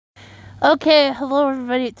Okay, hello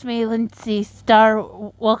everybody, it's me, Lindsay Starr.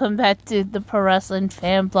 Welcome back to the Pro Wrestling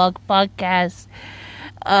Fan Blog Podcast.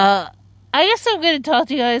 I guess I'm going to talk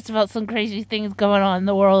to you guys about some crazy things going on in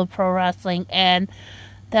the world of pro wrestling, and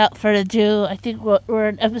without further ado, I think we're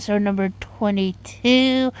in episode number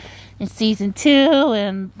 22 in season 2,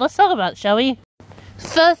 and let's talk about it, shall we?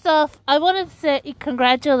 First off, I want to say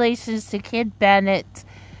congratulations to Kid Bennett,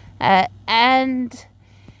 and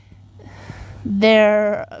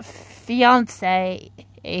their fiance,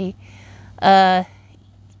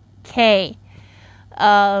 Kay.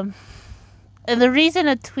 And the reason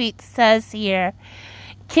a tweet says here,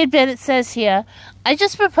 Kid Bennett says here, I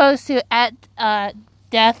just proposed to at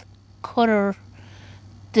Death Cordity,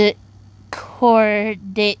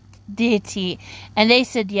 and they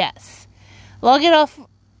said yes. Log it off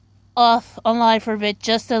online for a bit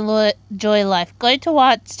just to enjoy life. Going to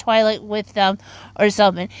watch Twilight with them or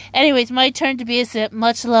something. Anyways, my turn to be a sip.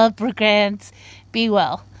 Much love, Brigands. Be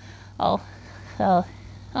well. Aw.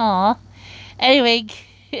 Anyway,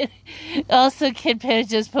 also Kid Bennett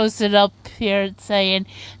just posted up here saying,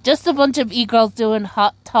 just a bunch of e-girls doing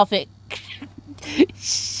hot topic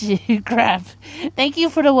crap. Thank you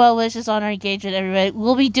for the well wishes on our engagement, everybody.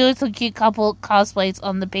 We'll be doing some cute couple cosplays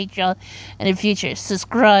on the Patreon in the future.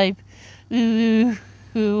 Subscribe. Ooh.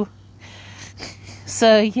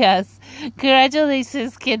 So yes,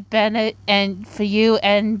 congratulations, Kid Bennett, and for you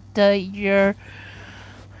and you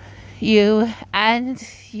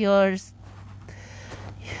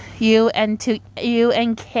and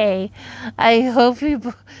Kay. I hope you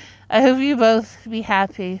both be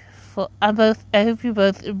happy. I hope you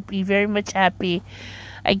both be very much happy.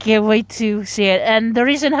 I can't wait to see it. And the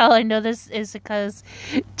reason how I know this is because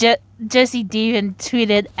Jesse Dean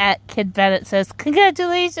tweeted at Kid Bennett, says,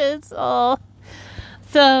 congratulations! Oh.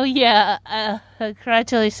 So, yeah,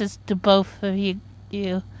 congratulations to both of you.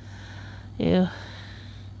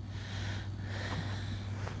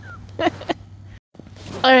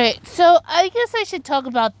 Alright, so I guess I should talk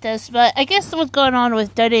about this, but I guess what's going on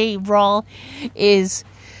with WWE Raw is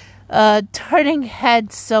turning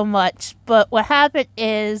heads so much. But what happened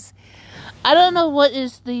is, I don't know what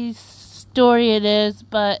is the story it is,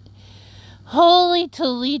 but holy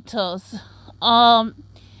Toledos.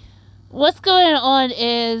 What's going on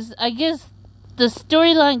is, I guess the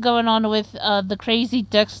storyline going on with the crazy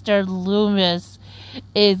Dexter Lumis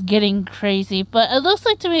is getting crazy. But it looks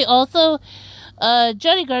like to me also,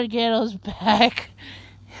 Johnny Gargano's back.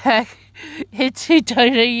 It's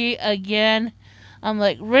WWE again. I'm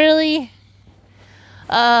like, really?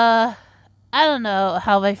 I don't know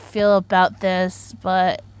how I feel about this,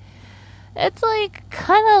 but it's like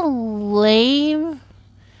kind of lame.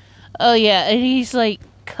 Oh yeah, and he's like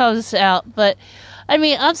comes out, but I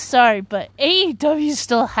mean, I'm sorry, but AEW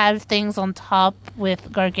still have things on top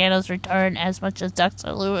with Gargano's return as much as Dexter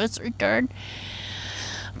Lumis' return.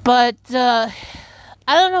 But I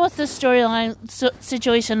don't know what's the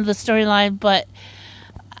situation of the storyline, but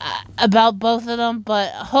about both of them,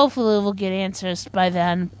 but hopefully we'll get answers by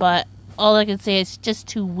then. But all I can say is just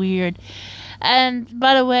too weird. And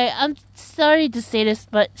by the way, I'm sorry to say this,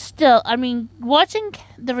 but still, I mean, watching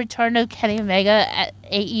the return of Kenny Omega at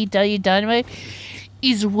AEW Dynamite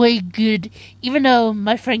is way good, even though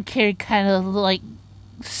my friend Carrie kind of like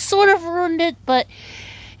sort of ruined it, but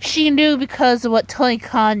she knew because of what Tony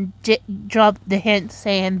Khan dropped the hint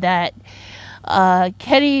saying that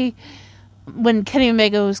when Kenny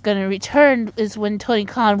Omega was going to return is when Tony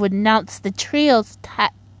Khan would announce the trios,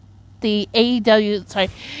 the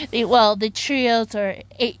trios or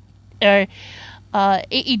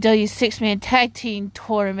AEW 6-man tag team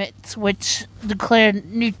tournaments, which declared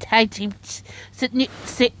new tag teams,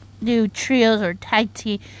 new trios or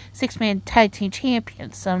 6-man tag team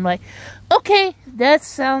champions. So I'm like, okay, that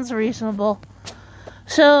sounds reasonable.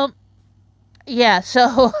 So, yeah,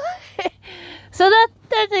 so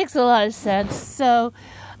that makes a lot of sense. So,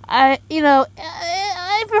 I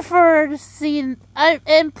prefer seeing,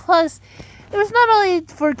 and plus, it was not only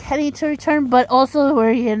for Kenny to return, but also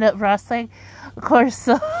where he ended up wrestling. Of course,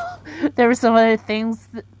 so there were some other things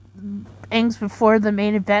before the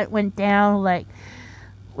main event went down, like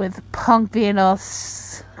with Punk being all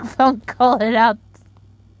Punk calling out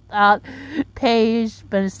Paige,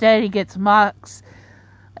 but instead he gets Mox,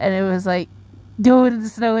 and it was like, dude, the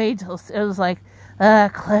Snow Angels. It was like,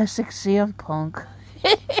 classic CM Punk.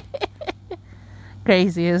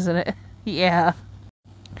 Crazy, isn't it? Yeah.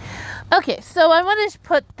 Okay, so I want to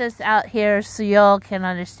put this out here so y'all can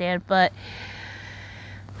understand, but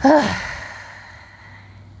I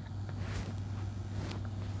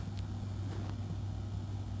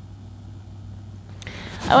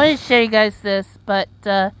want to show you guys this, but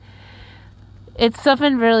it's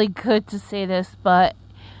something really good to say this, but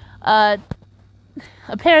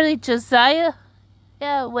apparently Josiah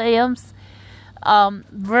Williams,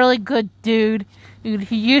 really good dude.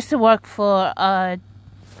 He used to work for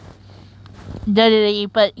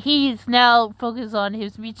WWE, but he's now focused on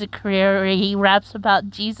his music career where he raps about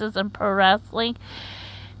Jesus and pro wrestling.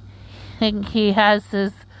 And he has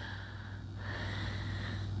his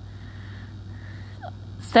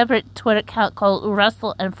separate Twitter account called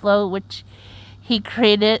Wrestle and Flow, which he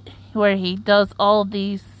created, where he does all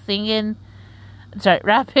these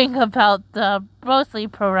rapping about mostly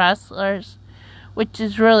pro wrestlers, which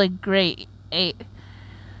is really great.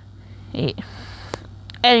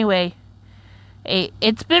 Anyway,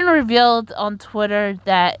 it's been revealed on Twitter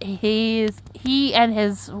that he and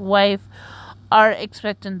his wife are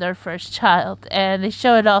expecting their first child, and they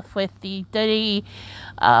show it off with the WWE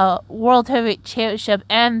World Heavyweight Championship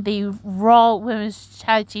and the Raw Women's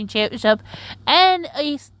Tag Team Championship, and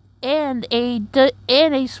a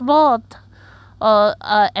small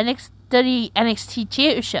NXT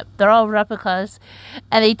Championship. They're all replicas,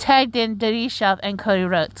 and they tagged in Diddy Shop and Cody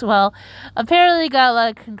Rhodes. Well, apparently got a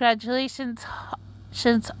lot of congratulations,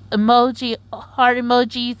 emoji, heart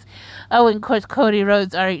emojis. Oh, and of course Cody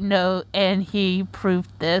Rhodes already know, and he proved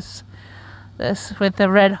this with the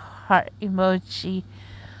red heart emoji.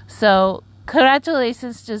 So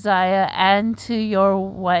congratulations, Josiah, and to your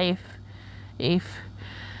wife, Eve.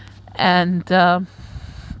 And can't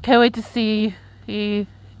wait to see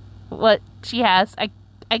what she has. I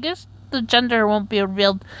guess the gender won't be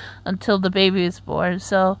revealed until the baby is born.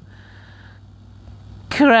 So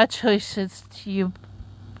congratulations to you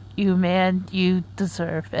man. You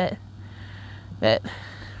deserve it. That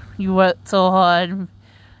you worked so hard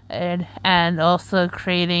and also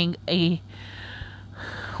creating a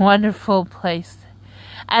wonderful place.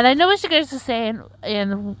 And I know what you guys are saying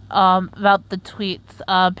about the tweets.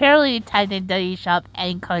 Apparently he tagged in Diddy Shop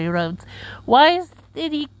and Cody Rhodes. Why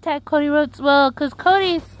did he tag Cody Rhodes? Well, because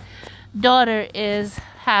Cody's daughter is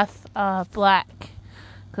half black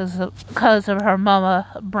because of her mama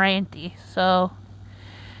Brandy. So,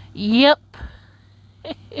 yep.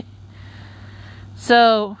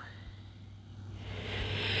 So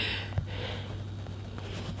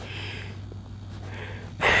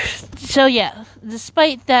yeah,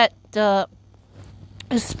 despite that,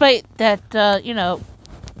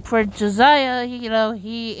 for Josiah,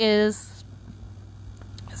 he is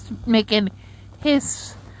making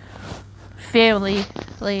his family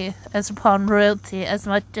as upon royalty as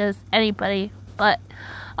much as anybody, but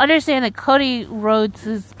understand that Cody Rhodes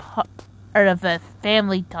is part of a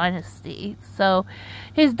family dynasty, so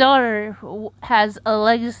his daughter has a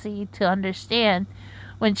legacy to understand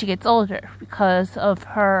when she gets older, because of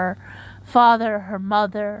her father, her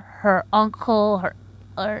mother, her uncle,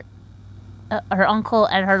 her uncle,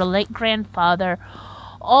 and her late grandfather,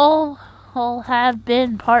 all have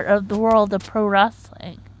been part of the world of pro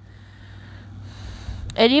wrestling.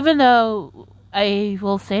 And even though I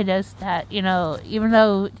will say this, that even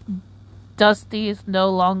though Dusty is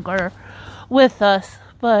no longer with us,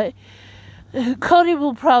 but Cody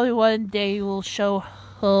will probably one day will show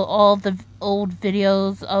all the old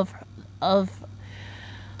videos of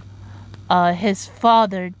his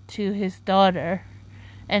father to his daughter,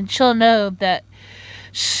 and she'll know that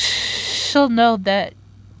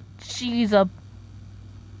she's a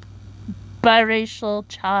biracial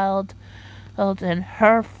child, and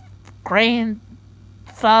her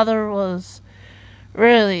grandfather was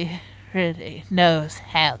really knows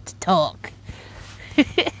how to talk.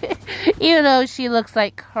 Even though she looks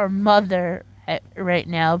like her mother right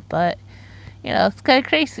now, but it's kind of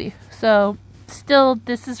crazy. So still,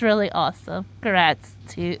 this is really awesome. Congrats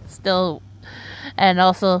to still, and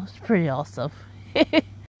also it's pretty awesome.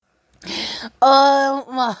 Oh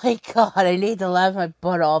my god, I need to laugh my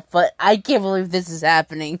butt off, but I can't believe this is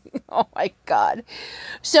happening. Oh my god.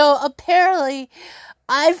 So apparently,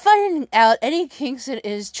 I'm finding out Eddie Kingston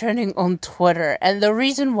is trending on Twitter, and the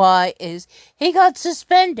reason why is he got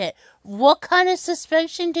suspended. What kind of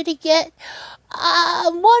suspension did he get?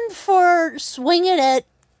 One for swinging at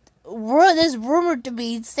this rumored to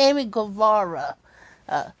be Sammy Guevara.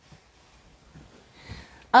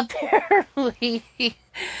 Apparently,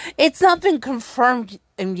 it's not been confirmed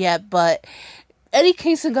yet, but Eddie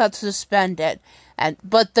Kingston got suspended.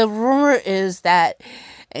 But the rumor is that,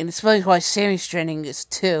 and it's probably why Sammy's trending this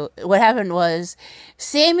too. What happened was,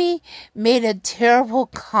 Sammy made a terrible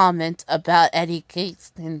comment about Eddie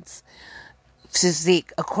Kingston's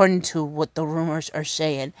physique, according to what the rumors are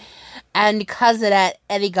saying. And because of that,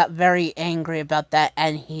 Eddie got very angry about that,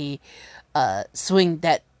 and he swinged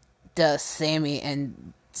at Sammy,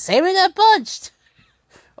 and Sammy got punched.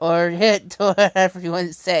 Or hit, or whatever you want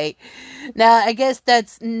to say. Now, I guess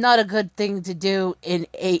that's not a good thing to do in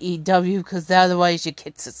AEW, because otherwise you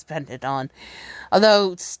get suspended on.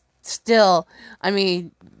 Although, still, nobody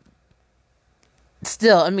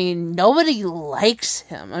likes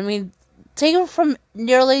him. I mean, take it from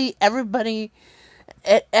nearly everybody,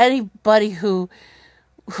 anybody who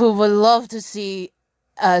would love to see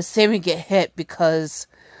Sammy get hit, because,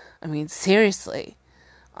 seriously,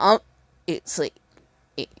 it's like,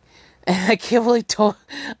 and I can't believe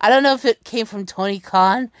I don't know if it came from Tony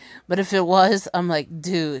Khan, but if it was, I'm like,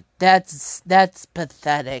 dude, that's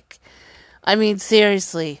pathetic.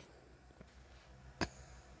 Seriously.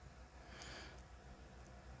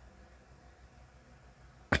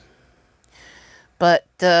 But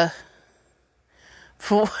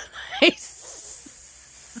for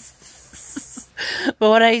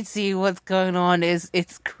what I see, what's going on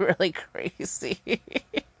it's really crazy.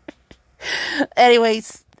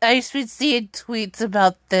 Anyways, I've been seeing tweets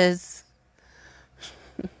about this.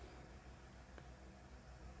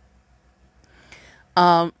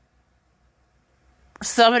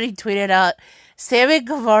 Somebody tweeted out, Sammy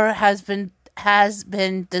Guevara has been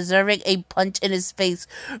deserving a punch in his face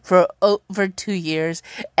for over 2 years.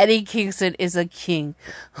 Eddie Kingston is a king.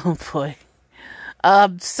 Oh boy.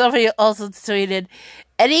 Somebody also tweeted,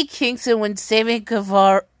 Eddie Kingston when Sammy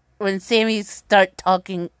start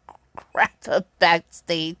talking crap up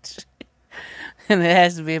backstage. And it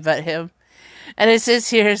has to be about him. And it says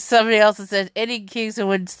here, somebody also said, Eddie Kingston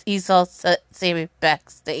when he saw Sammy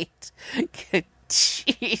backstage.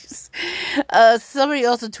 Jeez. Somebody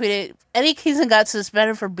also tweeted, Eddie Kingston got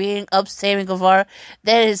suspended for beating up Sammy Guevara.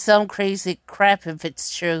 That is some crazy crap if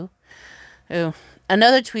it's true. Ooh.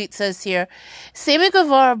 Another tweet says here, Sammy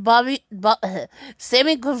Guevara body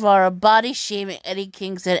shaming Eddie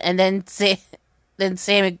Kingston, and then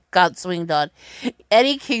Sammy got swinged on.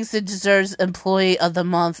 Eddie Kingston deserves Employee of the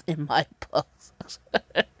Month in my book.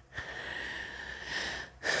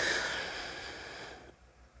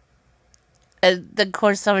 And of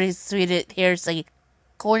course, somebody tweeted here saying,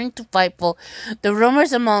 according to Fightful, the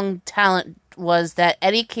rumors among talent was that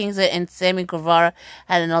Eddie Kingston and Sammy Guevara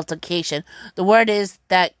had an altercation. The word is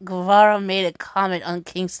that Guevara made a comment on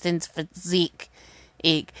Kingston's physique,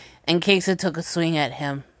 and Kingston took a swing at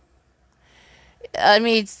him.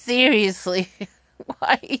 Seriously,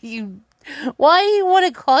 why you want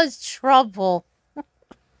to cause trouble?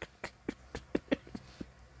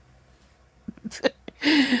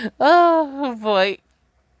 Oh boy.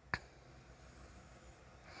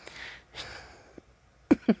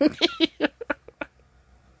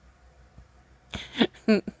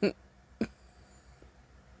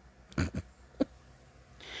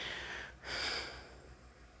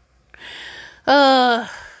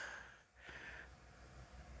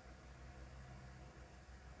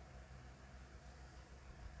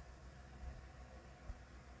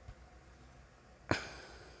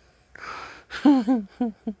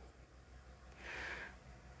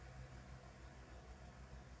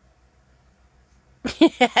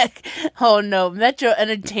 Oh no, Metro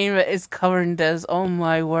Entertainment is covering this. Oh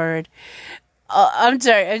my word. I'm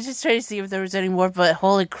sorry, I'm just trying to see if there was any more, but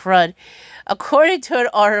holy crud. According to an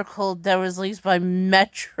article that was released by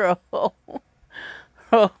Metro.co.uk,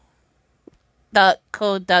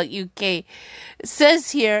 it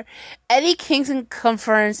says here, Eddie Kingston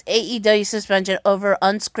confirms AEW suspension over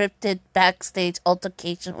unscripted backstage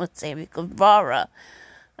altercation with Sammy Guevara.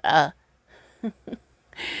 And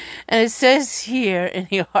it says here in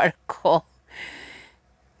the article,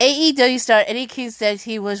 AEW star Eddie Kingston said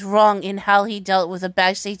he was wrong in how he dealt with a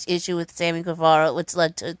backstage issue with Sammy Guevara, which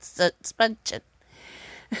led to its suspension.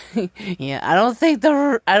 Yeah, I don't think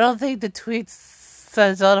the tweet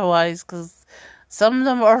says otherwise, because some of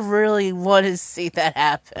them are really want to see that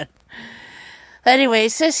happen. Anyway,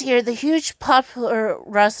 it says here, the huge popular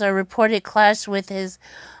wrestler reported clash with his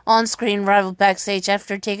on-screen rival backstage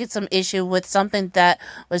after taking some issue with something that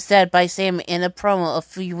was said by Sammy in a promo a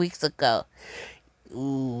few weeks ago.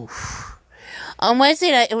 Ooh. On Wednesday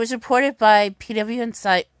night, it was reported by PW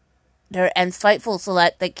Insider and Fightful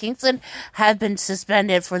Select that Kingston had been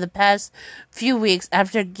suspended for the past few weeks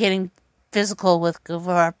after getting physical with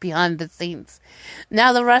Guevara behind the scenes.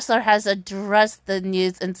 Now the wrestler has addressed the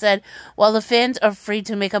news and said, while the fans are free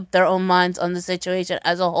to make up their own minds on the situation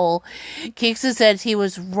as a whole, Kingston said he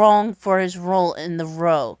was wrong for his role in the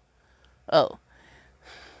Raw. Oh.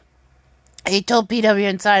 He told PW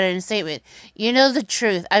Insider in a statement, "You know the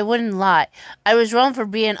truth. I wouldn't lie. I was wrong for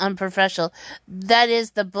being unprofessional. That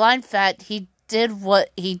is the blind fact. He did what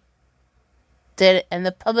he did, and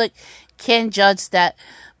the public can judge that.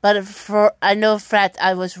 but I know for a fact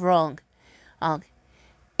I was wrong.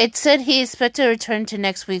 It said he expected to return to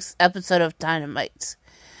next week's episode of Dynamite.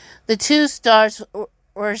 The two stars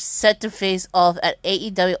were set to face off at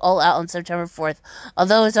AEW All Out on September 4th,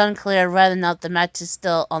 although it's unclear whether or not the match is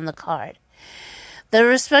still on the card. Their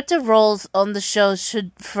respective roles on the show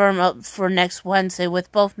should firm up for next Wednesday,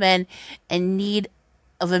 with both men in need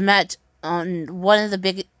of a match on one of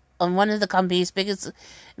the company's biggest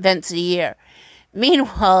events of the year.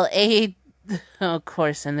 Meanwhile, of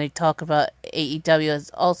course, and they talk about AEW as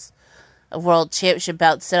also a world championship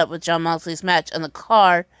bout set up with Jon Moxley's match on the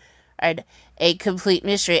card, a complete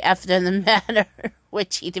mystery after the manner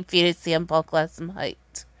which he defeated CM Punk last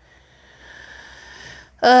night.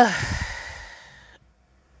 And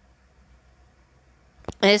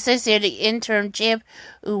it says here the interim champ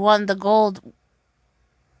who won the gold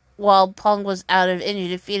while Punk was out of injury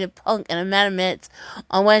defeated Punk in a matter of minutes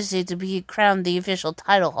on Wednesday to be crowned the official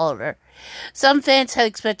title holder. Some fans had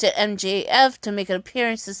expected MJF to make an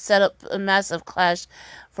appearance to set up a massive clash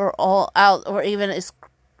for All Out, or even a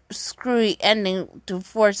screwy ending to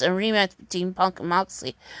force a rematch between Punk and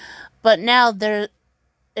Moxley. But now there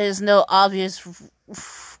is no obvious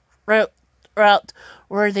route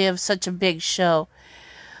worthy of such a big show.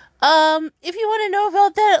 If you want to know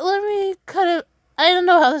about that, let me I don't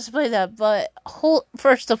know how to explain that, but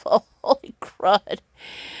first of all, holy crud.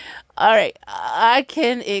 Alright, I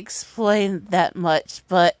can explain that much,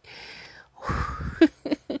 but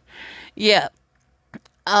yeah.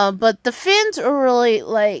 But the fans are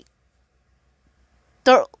really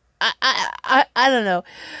I don't know.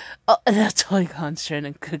 Oh, that's Tony Khan's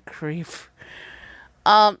trying, good grief.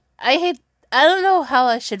 I don't know how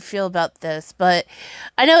I should feel about this, but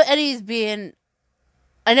I know Eddie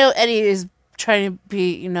is trying to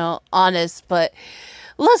be, honest, but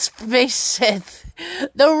let's face it,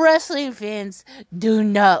 the wrestling fans do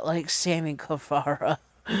not like Sammy Guevara.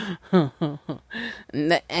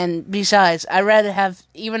 And besides, I'd rather have,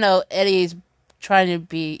 even though Eddie's trying to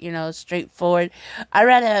be, straightforward, I'd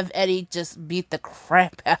rather have Eddie just beat the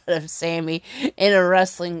crap out of Sammy in a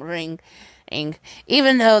wrestling ring.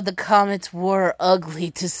 Even though the comments were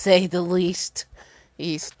ugly, to say the least.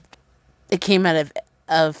 It came out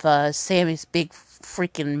of Sammy's big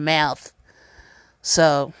freaking mouth.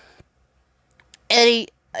 So, Eddie,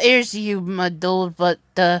 here's you, my dude, but,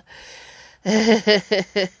 I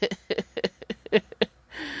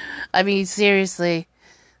mean, seriously,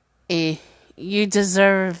 you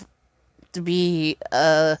deserve to be,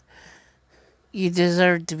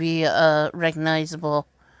 recognizable.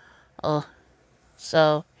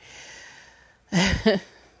 So,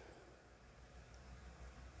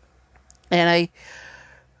 and I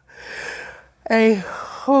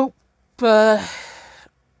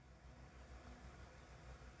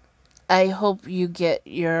hope, you get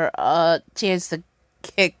your, chance to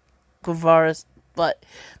kick Guevara's butt,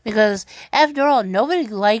 because, after all, nobody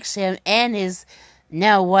likes him and his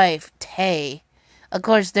now wife, Tay. Of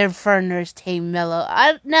course, their foreigners, Tay Mello.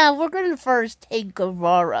 Now, we're going to first take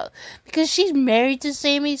Guevara, because she's married to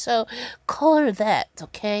Sammy, so call her that,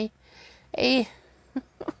 okay? Hey.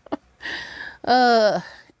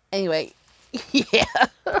 Anyway. Yeah.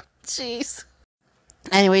 Jeez.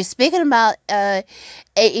 Anyway, speaking about,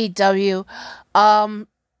 AEW,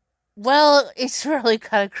 well, it's really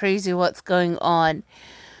kind of crazy what's going on.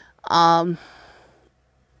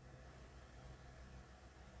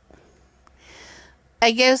 I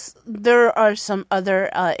guess there are some other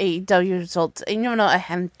AEW results. And you know, I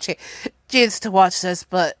haven't chance to watch this,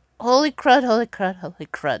 but holy crud.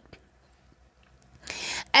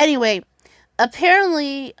 Anyway,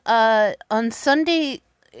 apparently, on Sunday,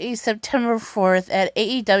 September 4th, at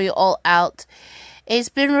AEW All Out, it's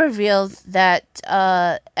been revealed that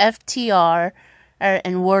FTR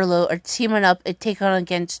and Wardlow are teaming up and taking on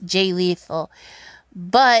against Jay Lethal.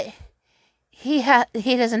 But he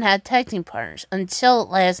doesn't have tag team partners. Until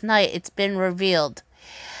last night, it's been revealed.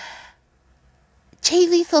 Jay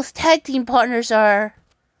Lethal's tag team partners are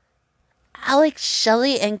Alex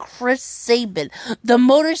Shelley and Chris Sabin, the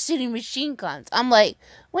Motor City Machine Guns. I'm like,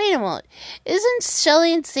 wait a moment. Isn't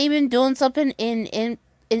Shelley and Sabin doing something in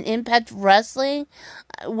Impact Wrestling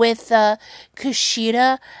with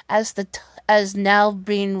Kushida as now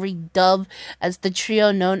being redubbed as the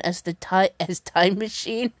trio known as Time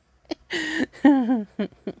Machine? I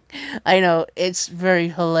know, it's very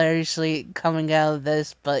hilariously coming out of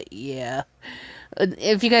this, but yeah.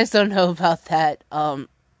 If you guys don't know about that,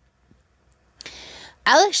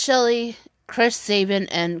 Alex Shelley, Chris Sabin,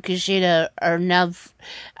 and Kushida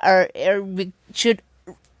should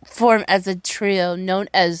form as a trio known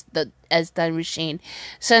as Time Machine,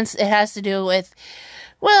 since it has to do with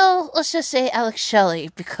Well, let's just say Alex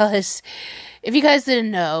Shelley, because if you guys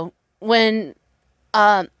didn't know,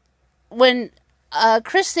 um, when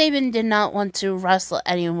Chris Sabin did not want to wrestle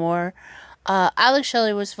anymore, Alex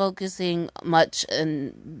Shelley was focusing much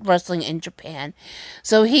in wrestling in Japan.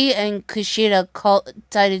 So he and Kushida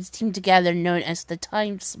tied his team together known as the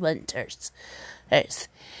Time Splinters.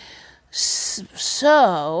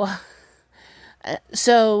 So,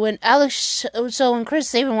 so when Chris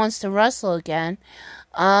Sabin wants to wrestle again,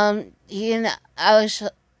 he and Alex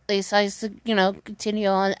decides to, continue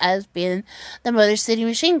on as being the Motor City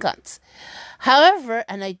Machine Guns. However,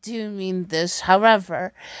 and I do mean this,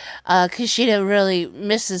 Kushida really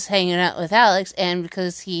misses hanging out with Alex, and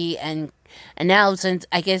because and now, since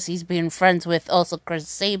I guess he's been friends with also Chris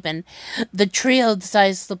Sabin, the trio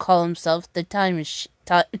decides to call himself the Time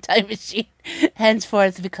Machine,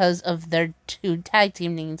 henceforth because of their two tag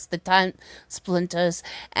team names, the Time Splinters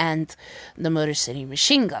and the Motor City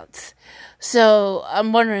Machine Guns. So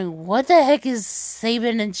I'm wondering, what the heck is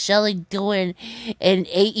Sabin and Shelley doing in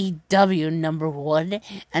AEW, number one?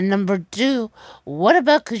 And number two, what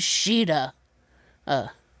about Kushida?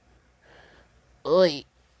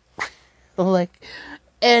 Like,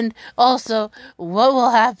 and also, what will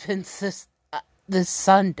happen this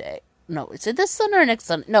Sunday? No, is it this Sunday or next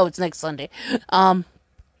Sunday? No, it's next Sunday. I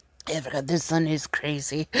forgot, this Sunday is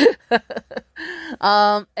crazy.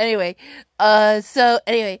 Anyway, so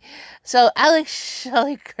Alex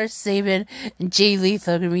Shelley, Chris Sabin, and Jay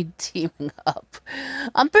Lethal are gonna be teaming up.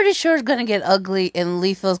 I'm pretty sure it's gonna get ugly, and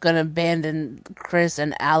Lethal's gonna abandon Chris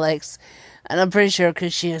and Alex, and I'm pretty sure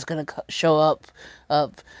Kushida's gonna show up,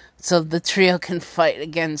 so the trio can fight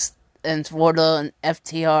against Wardlow and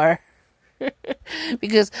FTR.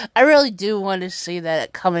 Because I really do want to see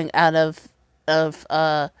that coming out of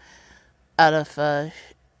the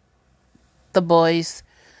boys,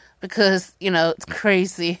 because it's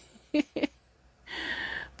crazy.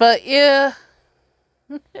 But yeah,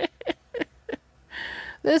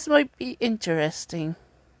 this might be interesting.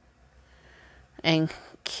 And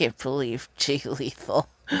can't believe Jay Lethal.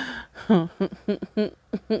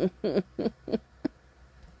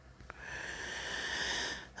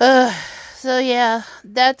 So yeah,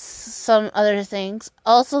 that's some other things.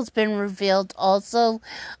 Also, it's been revealed. Also,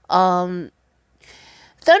 Thunder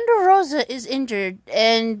Rosa is injured,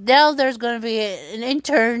 and now there's going to be an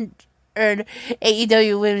intern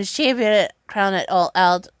AEW Women's Champion crown at All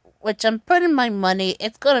Out, which I'm putting my money.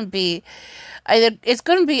 It's going to be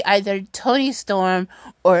either Toni Storm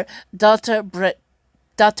or Dr. Britt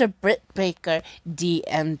Baker,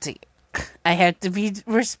 DMD. I have to be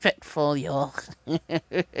respectful, y'all.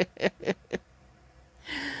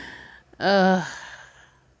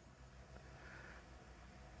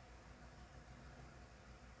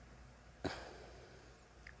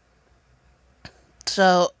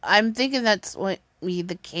 So I'm thinking that's what be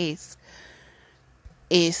the case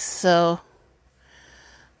is. So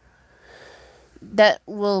that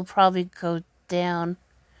will probably go down.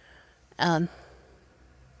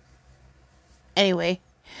 Anyway.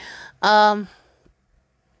 I'm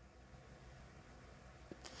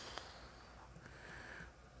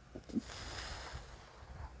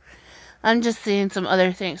just seeing some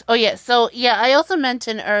other things. Oh yeah, so yeah, I also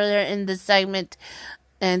mentioned earlier in the segment,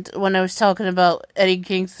 and when I was talking about Eddie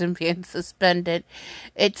Kingston being suspended,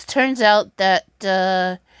 it turns out that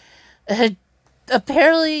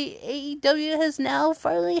apparently AEW has now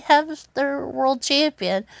finally have their world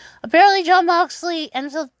champion. Apparently Jon Moxley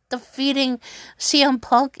ends up defeating CM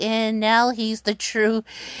Punk, and now he's the true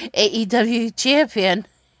AEW champion.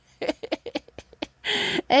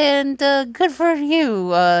 And good for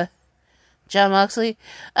you, Jon Moxley.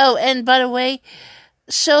 Oh, and by the way,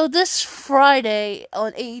 so this Friday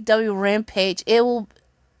on AEW Rampage, it will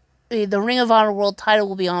be the Ring of Honor World title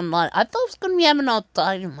will be online. I thought it was going to be happening on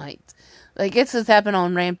Dynamite. Like, it's just happened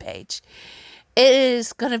on Rampage. It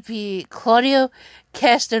is going to be Claudio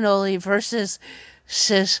Castagnoli versus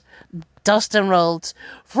Dustin Rhodes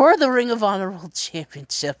for the Ring of Honor World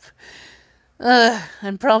Championship.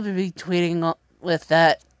 I'm probably be tweeting with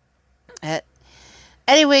that.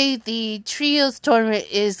 Anyway, the Trios tournament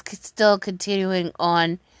is still continuing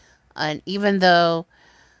on, and even though,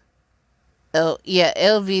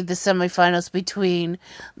 it'll be the semifinals between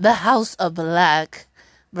the House of Black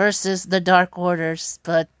versus the Dark Orders,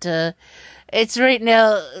 but it's right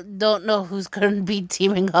now, don't know who's going to be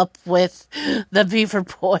teaming up with the Beaver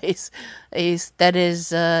Boys. That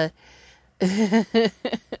is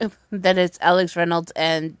Alex Reynolds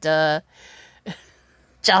and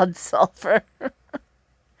John Sulphur.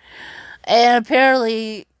 And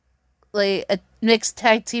apparently like a mixed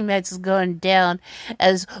tag team match is going down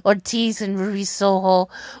as Ortiz and Ruby Soho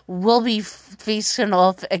will be facing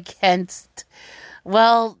off against,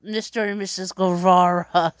 well, Mr. and Mrs.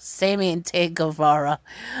 Guevara, Sammy and Tay Guevara.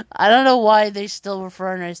 I don't know why they're still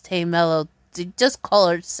referring her as Tay Mello. Just call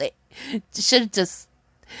her Say. Should just.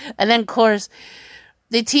 And then, of course,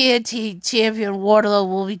 the TNT champion Wardlow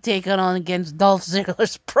will be taken on against Dolph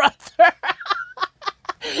Ziggler's brother.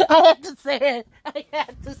 I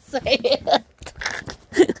had to say it.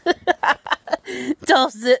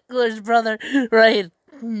 Dolph Ziggler's brother, right?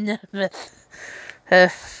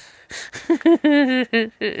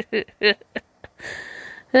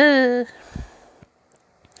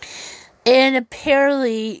 And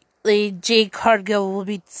apparently, Jade Cargill will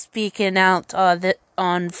be speaking out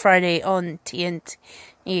on Friday on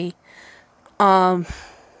TNT.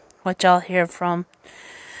 What y'all hear from?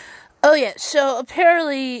 Oh yeah, so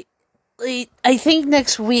apparently, I think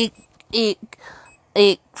next week,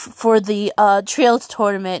 for the Trios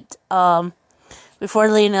tournament, before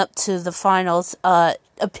leading up to the finals,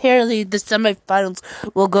 apparently the semifinals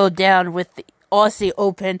will go down with the Aussie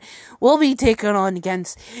Open will be taken on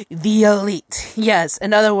against the Elite. Yes,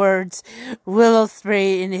 in other words, Will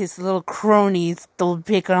Ospreay and his little cronies will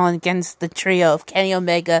be taken on against the trio of Kenny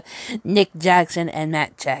Omega, Nick Jackson, and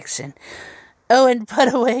Matt Jackson. Oh, and by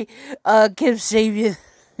the way, Kip Sabian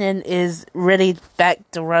is ready back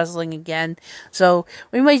to wrestling again. So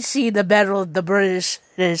we might see the battle of the British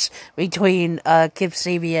between Kip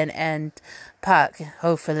Sabian and Pac,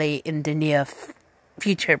 hopefully in the near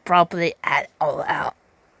future, probably at All Out.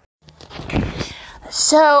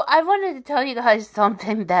 So I wanted to tell you guys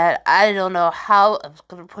something that I don't know how I was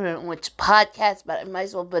going to put it in which podcast, but I might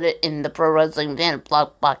as well put it in the Pro Wrestling Fan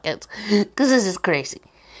Blog podcast, because this is crazy.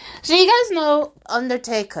 So you guys know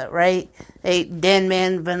Undertaker, right? Dan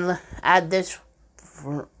Man been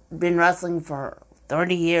wrestling for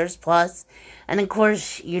 30 years plus, and of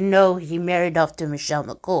course you know he married off to Michelle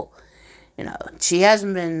McCool. You know, she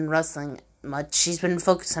hasn't been wrestling much. She's been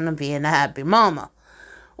focusing on being a happy mama.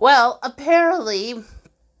 Well, apparently,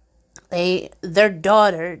 their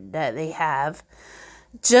daughter that they have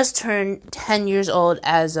just turned 10 years old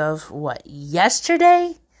as of,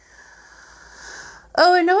 yesterday?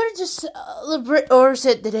 Oh, in order to celebrate, or was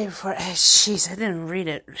it the day before? Jeez, I didn't read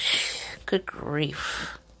it. Good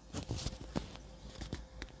grief.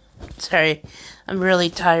 Sorry, I'm really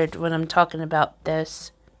tired when I'm talking about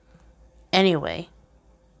this. Anyway.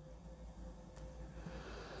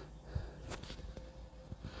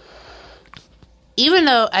 Even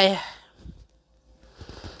though I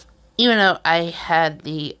had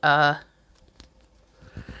the,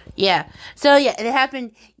 it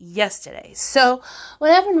happened yesterday. So,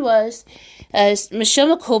 what happened was,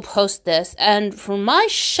 Michelle McCool posted this, and for my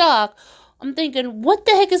shock, I'm thinking, what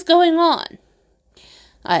the heck is going on?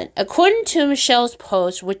 According to Michelle's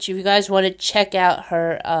post, which if you guys want to check out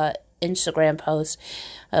her, Instagram post,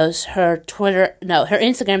 her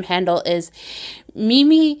Instagram handle is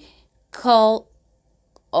Mimi Call.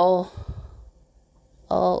 Oh,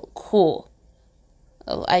 cool.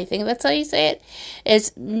 Oh, I think that's how you say it.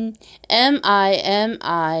 It's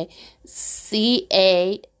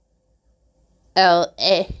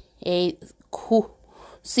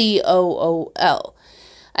MIMICALACOOL.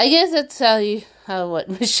 I guess that's what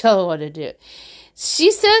Michelle wanted to do.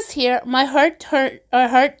 She says here, our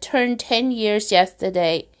heart turned 10 years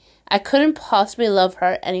yesterday. I couldn't possibly love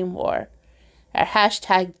her anymore. Our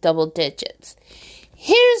hashtag double digits.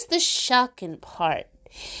 Here's the shocking part,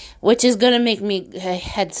 which is going to make me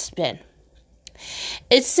head spin.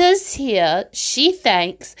 It says here, she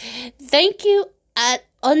thank you at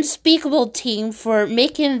Unspeakable Team for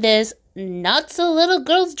making this not-so-little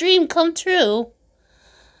girl's dream come true.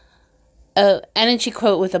 And then she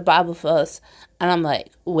quote with a Bible verse, and I'm like,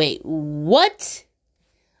 wait, what?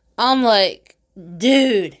 I'm like,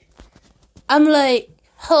 dude. I'm like,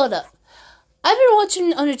 hold up. I've been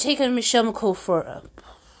watching Undertaker and Michelle McCool for a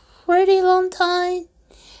pretty long time,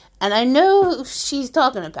 and I know who she's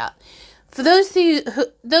talking about. For those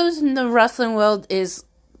in the wrestling world is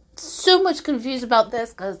so much confused about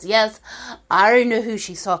this, because yes, I already know who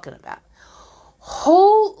she's talking about.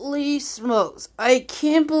 Holy smokes, I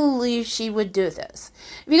can't believe she would do this.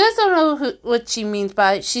 If you guys don't know what she means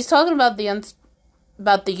by it, she's talking about the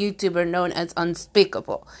YouTuber known as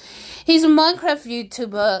Unspeakable. He's a Minecraft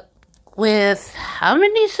YouTuber with how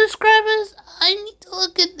many subscribers? I need to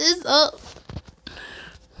look at this up.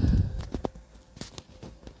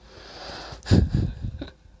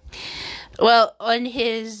 Well, on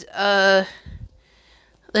his, let's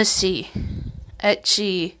see.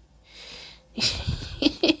 Actually,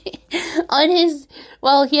 On his,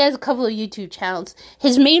 well, he has a couple of YouTube channels.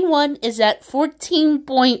 His main one is at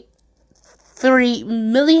 14.3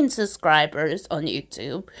 million subscribers on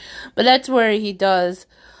YouTube. But that's where he does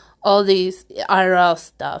all these IRL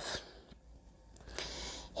stuff.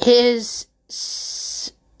 His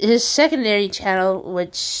secondary channel,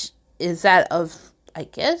 which is that of, I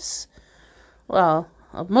guess, well,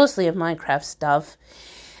 mostly of Minecraft stuff,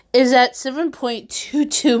 is at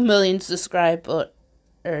 7.22 million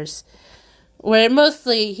subscribers, where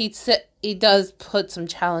mostly he does put some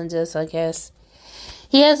challenges, I guess.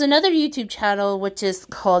 He has another YouTube channel which is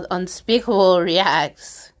called Unspeakable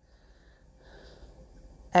Reacts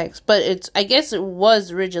X, but I guess it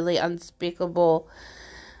was originally Unspeakable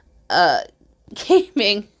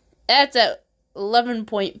Gaming. That's at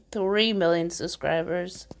 11.3 million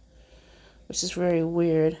subscribers, which is very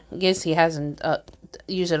weird. I guess he hasn't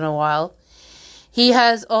used it in a while. He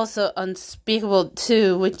has also Unspeakable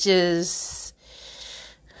 2, which is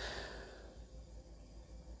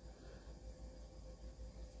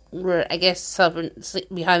where I guess something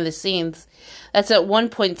behind the scenes. That's at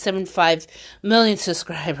 1.75 million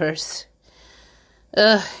subscribers.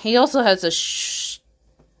 He also has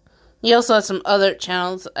he also has some other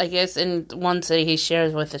channels, I guess, and ones that he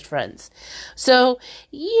shares with his friends. So,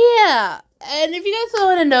 yeah. And if you guys don't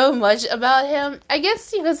want to know much about him, I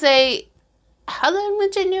guess you could say how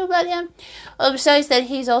much I knew about him. Well, besides that,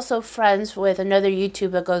 he's also friends with another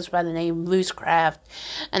YouTuber that goes by the name Loosecraft,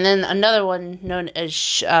 and then another one known as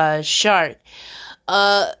Shark.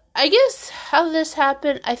 I guess how this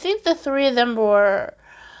happened, I think the three of them were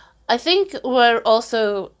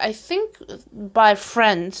by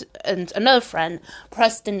friends, and another friend,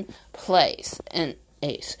 Preston Plays, and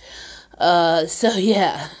Ace. So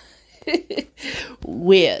yeah.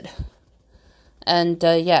 Weird. And,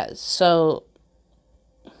 yeah, so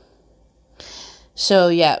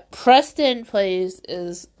yeah, Preston Plays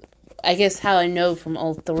is, I guess, how I know from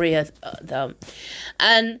all three of them.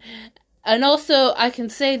 And also, I can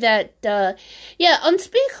say that, yeah,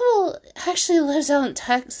 Unspeakable actually lives out in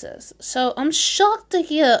Texas. So I'm shocked to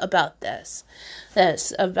hear about this,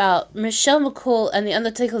 about Michelle McCool and The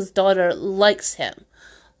Undertaker's daughter likes him.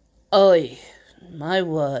 Oy, my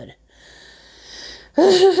word.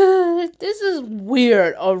 This is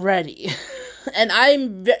weird already. And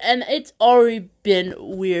it's already been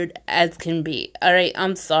weird as can be. Alright,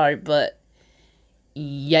 I'm sorry, but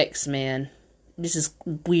yikes, man. This is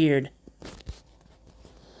weird.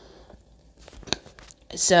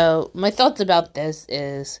 So, my thoughts about this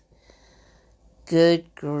is,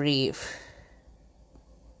 good grief.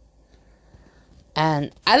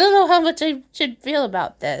 And I don't know how much I should feel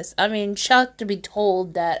about this. I mean, shocked to be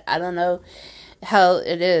told that I don't know how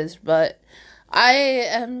it is, but I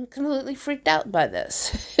am completely freaked out by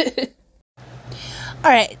this.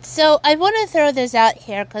 Alright, so I want to throw this out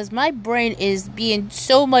here because my brain is being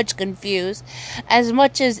so much confused, as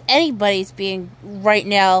much as anybody's being right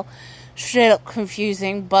now straight up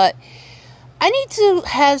confusing, but I need to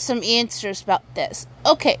have some answers about this.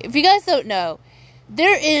 Okay, if you guys don't know,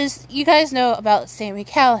 you guys know about Sami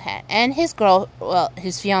Callihan and his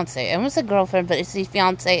his fiance. I almost said girlfriend, but his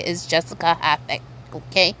fiance is Jessica Havoc,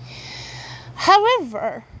 okay?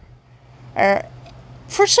 However,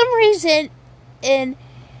 for some reason, if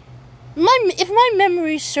my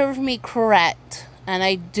memory serves me correct, and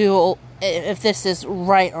I do, if this is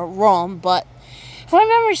right or wrong, but if my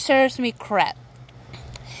memory serves me correct,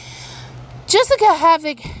 Jessica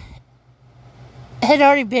Havoc had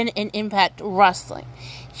already been in Impact Wrestling.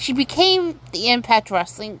 She became the Impact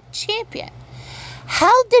Wrestling champion.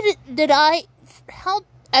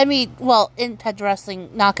 Impact Wrestling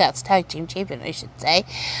Knockouts Tag Team Champion, I should say.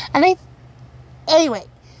 Anyway,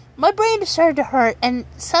 my brain started to hurt, and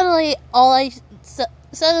suddenly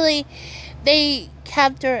they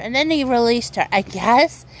kept her, and then they released her, I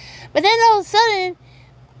guess. But then all of a sudden,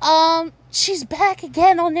 she's back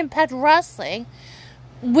again on Impact Wrestling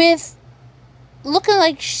with looking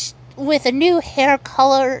like with a new hair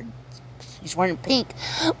color. She's wearing pink.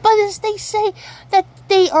 But as they say that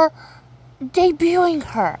they are debuting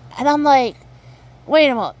her. And I'm like, wait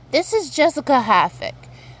a minute. This is Jessica Havoc,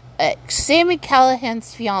 Sami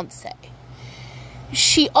Callihan's fiance.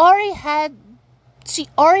 She already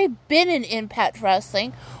been in Impact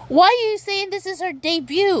Wrestling. Why are you saying this is her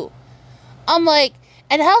debut? I'm like,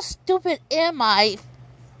 and how stupid am I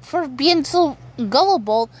for being so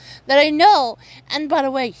gullible that I know? And by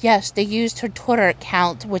the way, yes, they used her Twitter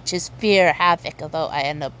account, which is Fear Havoc, although I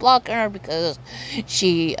ended up blocking her because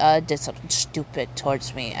she did something stupid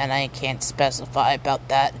towards me, and I can't specify about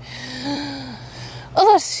that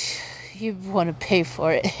unless you want to pay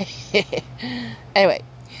for it. Anyway,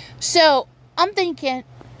 So I'm thinking,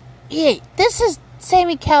 hey, this is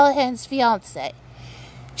Sami Callihan's fiance.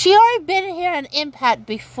 She already been here in Impact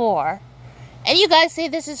before, and you guys say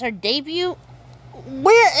this is her debut.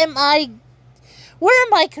 Where am I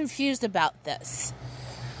confused about this?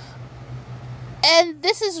 And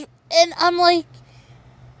I'm like,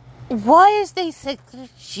 why is they saying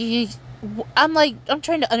I'm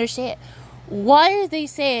trying to understand. Why are they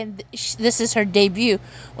saying this is her debut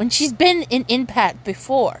when she's been in Impact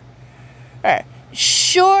before?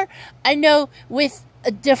 Sure, I know with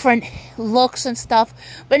different looks and stuff,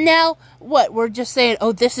 but now what? We're just saying,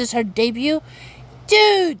 oh, this is her debut,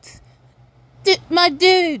 dudes, my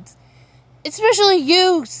dudes, especially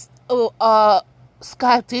you,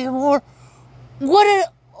 Scott D'Amore. What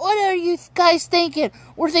are you guys thinking?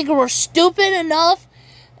 We're thinking we're stupid enough.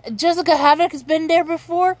 Jessica Havoc has been there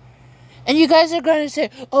before, and you guys are going to say,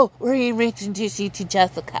 oh, we're reaching to see to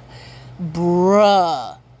Jessica.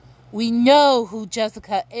 Bruh. We know who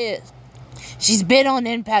Jessica is. She's been on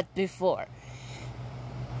Impact before.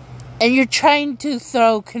 And you're trying to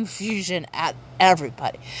throw confusion at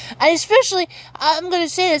everybody. And especially, I'm going to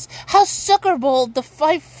say this, how suckerable the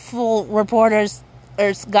Fightful reporters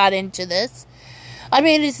got into this. I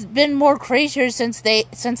mean, it's been more crazier since the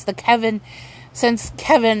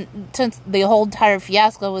whole entire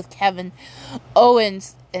fiasco with Kevin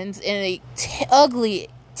Owens and in a ugly,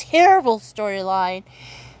 terrible storyline.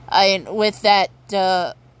 With that,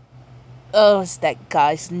 what's that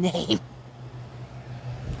guy's name?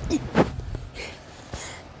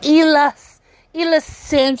 Elas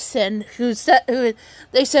Sampson, who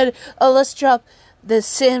they said, oh, let's drop the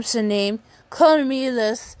Sampson name, call him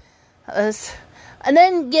Elas, and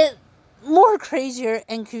then get more crazier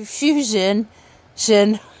and confusion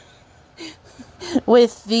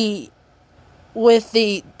with the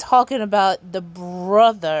talking about the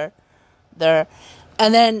brother there.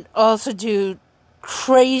 And then also do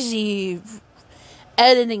crazy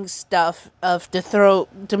editing stuff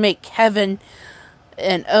to make Kevin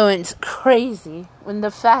and Owens crazy, when the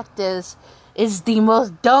fact is, it's the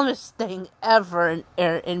most dumbest thing ever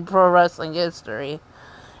in pro wrestling history.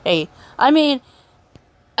 Hey, I mean,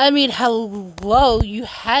 hello, you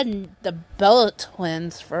had the Bella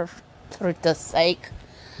Twins for the sake.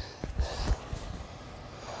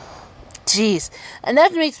 Jeez, and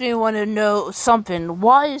that makes me want to know something.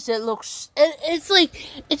 Why does it look? It's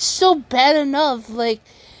like it's so bad enough. Like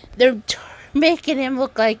they're making him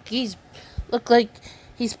look like he's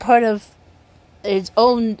part of his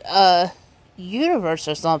own universe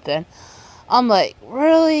or something. I'm like,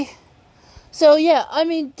 really? So yeah, I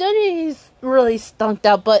mean, WWE's really stunked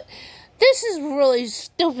out, but this is really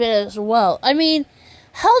stupid as well. I mean,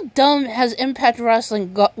 how dumb has Impact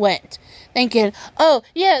Wrestling went? Thinking, oh,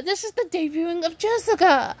 yeah, this is the debuting of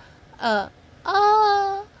Jessica. Yeah,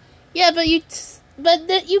 but you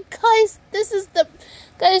guys, this is the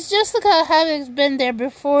guys. Jessica having been there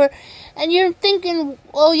before, and you're thinking,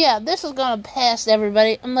 oh yeah, this is gonna pass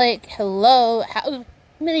everybody. I'm like, hello, how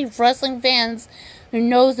many wrestling fans who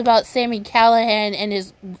knows about Sami Callihan and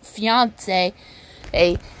his fiance?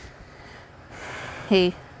 Hey,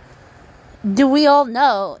 do we all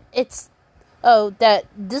know that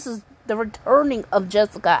this is the returning of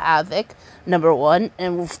Jessica Havoc, number one,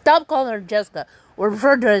 and we'll stop calling her Jessica. We'll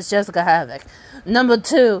refer to her as Jessica Havoc. Number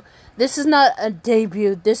two, this is not a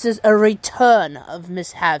debut. This is a return of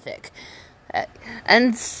Miss Havoc,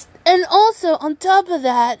 and also on top of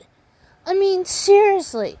that, I mean,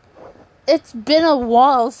 seriously, it's been a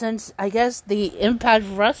while since I guess the Impact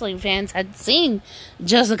Wrestling fans had seen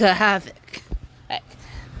Jessica Havoc.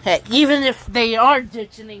 Heck, even if they are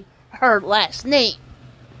ditching her last name.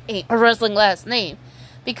 Her wrestling last name,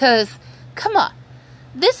 because come on,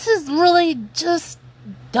 this is really just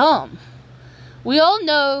dumb. We all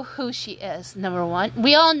know who she is, number one.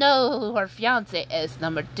 We all know who her fiance is,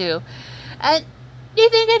 number two. And you're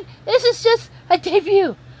thinking this is just a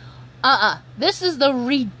debut. This is the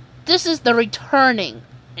returning.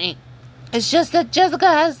 It's just that Jessica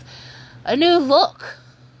has a new look.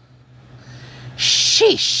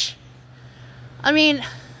 Sheesh. I mean,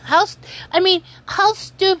 how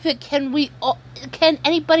stupid can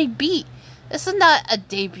anybody be? This is not a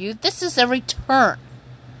debut. This is a return.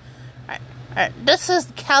 Alright. This is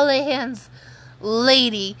Callihan's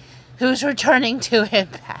lady who's returning to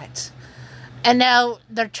Impact. And now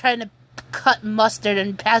they're trying to cut mustard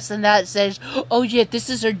and passing that says, oh yeah, this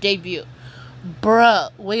is her debut. Bruh,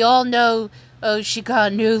 we all know, oh, she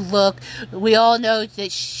got a new look. We all know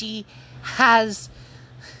that she has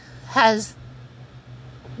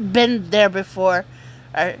been there before.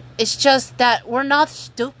 It's just that we're not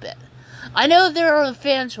stupid. I know there are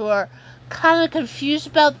fans who are kind of confused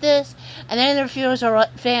about this, and then their fans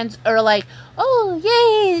are like, "Oh,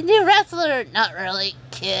 yay, new wrestler!" Not really,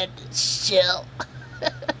 kid. Chill.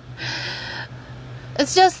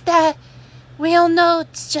 It's just that we all know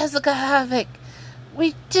it's Jessica Havoc.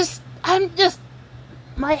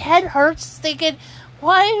 My head hurts thinking,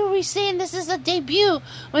 why are we saying this is a debut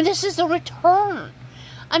when this is a return?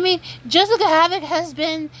 I mean, Jessica Havoc has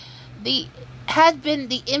been the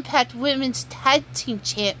Impact Women's Tag Team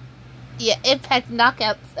champ. Yeah, Impact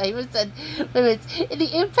Knockouts. I even said women's. The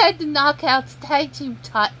Impact Knockouts Tag Team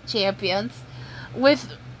champions.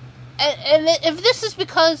 And if this is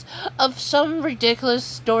because of some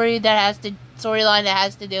ridiculous storyline that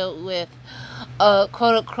has to do with,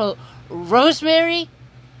 quote unquote, Rosemary.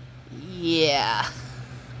 Yeah.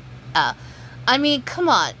 I mean, come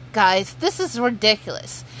on, guys. This is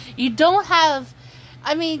ridiculous. You might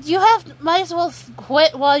as well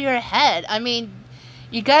quit while you're ahead. I mean,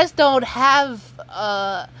 you guys don't have,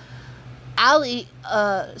 Ali,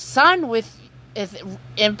 signed with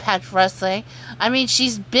Impact Wrestling. I mean,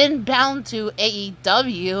 she's been bound to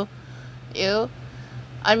AEW.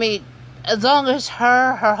 I mean, as long as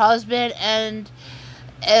her husband, and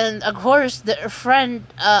of course their friend,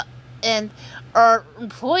 and are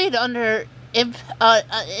employed under in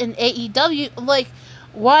AEW, like,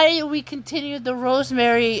 why do we continue the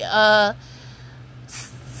Rosemary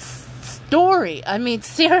story? I mean,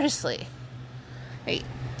 seriously.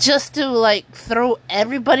 Just to, like, throw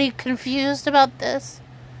everybody confused about this?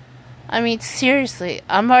 I mean, seriously.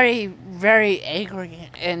 I'm already very angry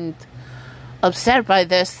and upset by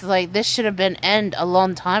this. Like, this should have been end a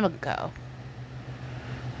long time ago.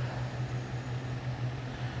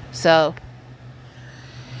 So,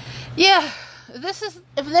 yeah.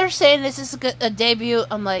 If they're saying this is a debut,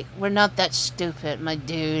 I'm like, we're not that stupid, my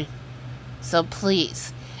dude. So,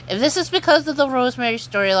 please. If this is because of the Rosemary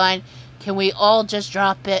storyline, can we all just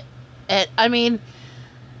drop it? I mean,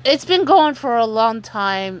 it's been going for a long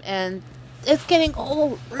time, and it's getting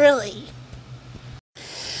old, really.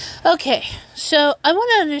 Okay, so I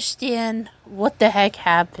want to understand what the heck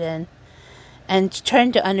happened, and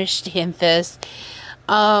trying to understand this.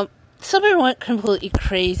 Somebody went completely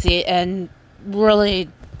crazy, and really,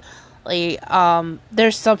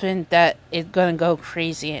 there's something that is going to go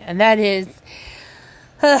crazy, and that is,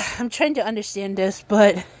 I'm trying to understand this,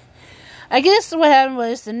 but I guess what happened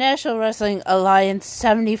was the National Wrestling Alliance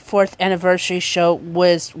 74th anniversary show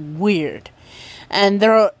was weird. And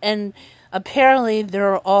apparently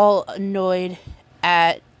they're all annoyed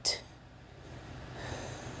at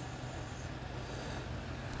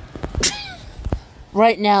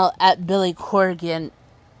right now at Billy Corgan,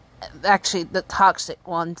 actually the toxic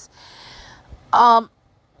ones.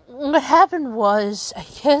 What happened was, I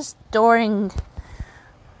guess during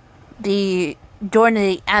the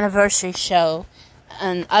anniversary show,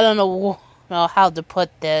 and I don't know how to put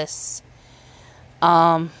this.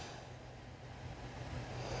 Aw.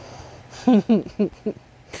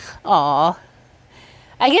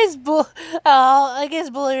 I guess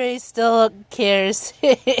Bully Ray still cares.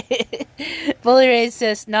 Bully Ray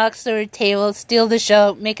says, knocks to her table, steal the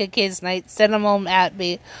show, make a kid's night, send him home at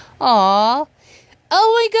me. Aw. Oh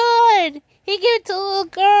my god! He gave it to a little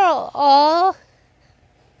girl. Aw.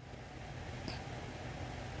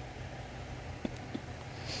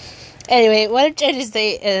 Anyway, what I'm trying to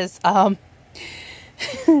say is, sorry,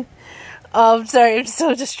 I'm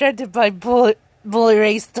so distracted by Bully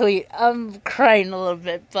Ray's tweet. I'm crying a little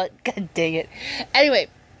bit, but god dang it. Anyway,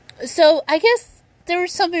 so I guess there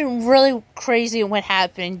was something really crazy what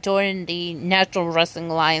happened during the National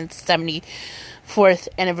Wrestling Alliance 74th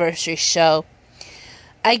anniversary show.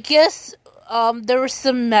 I guess there were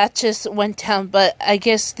some matches that went down, but I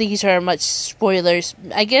guess these are much spoilers.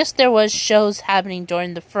 I guess there was shows happening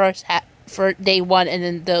during the for day 1 and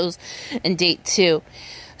then those in day 2.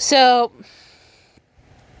 So,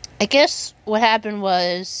 I guess what happened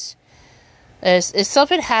was is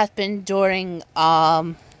something happened during,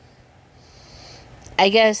 I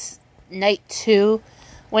guess night 2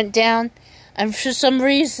 went down, and for some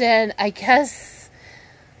reason, I guess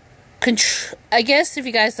if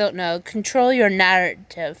you guys don't know, Control Your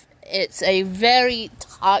Narrative. It's a very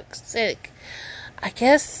toxic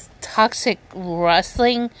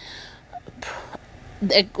wrestling.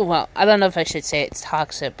 Well, I don't know if I should say it's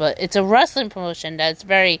toxic, but it's a wrestling promotion that's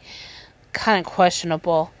very kind of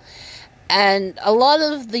questionable. And a lot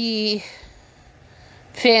of the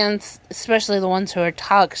fans, especially the ones who are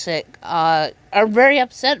toxic, are very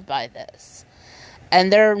upset by this.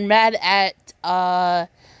 And they're mad at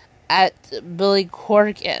Billy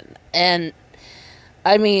Corgan. And,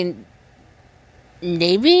 I mean,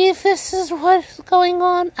 maybe this is what's going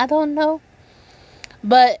on. I don't know.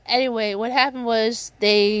 But anyway, what happened was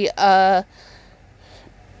they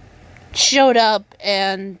showed up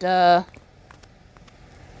and got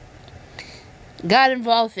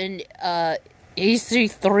involved in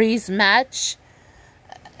EC3's match.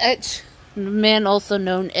 The man also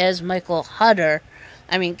known as Michael Hutter.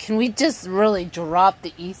 I mean, can we just really drop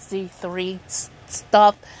the EC3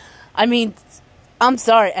 stuff? I mean, I'm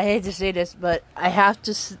sorry, I hate to say this, but I have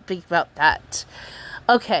to speak about that.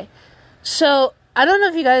 Okay, so I don't know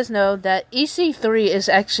if you guys know that EC3 is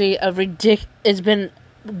actually it's been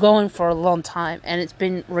going for a long time, and it's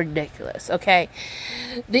been ridiculous. Okay,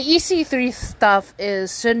 the EC3 stuff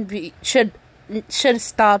should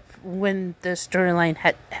stop when the storyline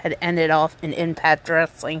had ended off in Impact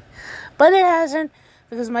Wrestling, but it hasn't,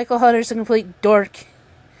 because Michael Hutter's a complete dork.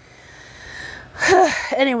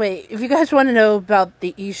 Anyway, if you guys want to know about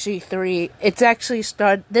the EC3, it's actually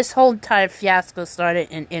this whole entire fiasco started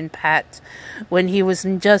in Impact when he was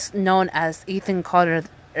just known as Ethan Carter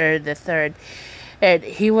III. And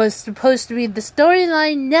he was supposed to be the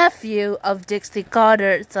storyline nephew of Dixie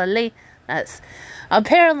Carter Salinas.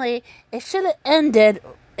 Apparently, it should have ended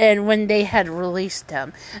when they had released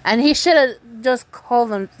him, and he should have just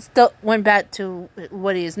went back to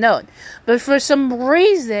what he is known. But for some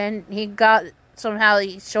reason, he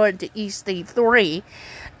shortened to EC3,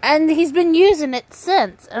 and he's been using it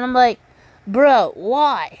since. And I'm like, bro,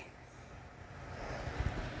 why?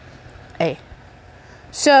 Hey,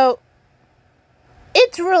 so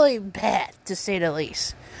it's really bad, to say the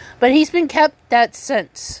least. But he's been kept that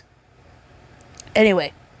since.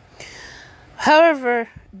 Anyway, however,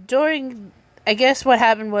 I guess what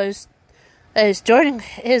happened was, during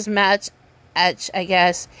his match, I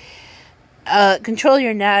guess, Control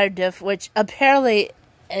Your Narrative, which apparently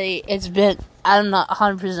it's been, I'm not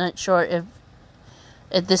 100% sure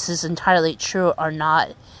if this is entirely true or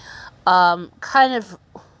not, kind of,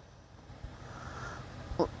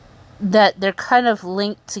 that they're kind of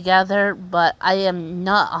linked together, but I am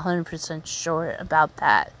not 100% sure about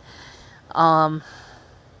that.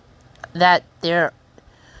 That they're,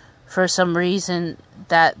 for some reason,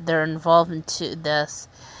 that they're involved into this.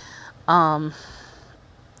 And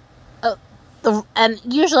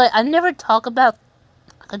usually I never talk about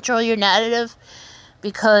Control Your Narrative,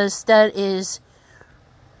 because that is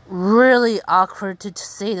really awkward, to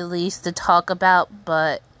say the least, to talk about.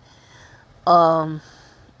 But I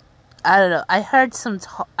don't know. I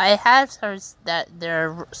have heard that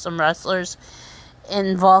there are some wrestlers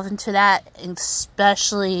involved into that,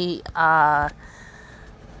 especially there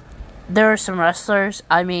are some wrestlers.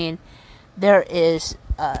 I mean, there is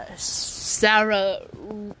Sarah.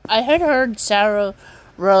 I had heard Sarah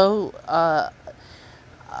Rowe,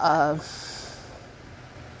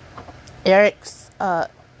 Eric's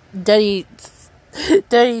Daddy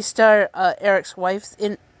Star, Eric's wife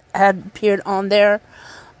had appeared on there.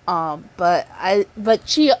 But I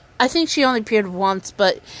think she only appeared once,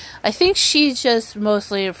 but I think she's just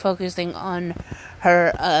mostly focusing on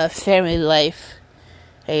her family life,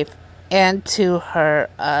 and to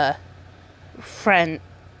her friend.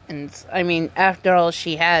 And I mean, after all,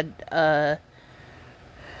 she's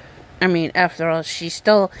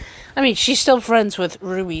still friends with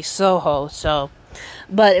Ruby Soho. So,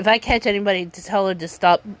 but if I catch anybody to tell her to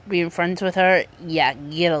stop being friends with her, yeah,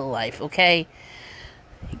 get a life, okay?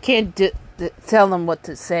 You can't tell them what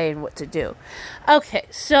to say and what to do. Okay,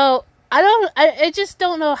 so I just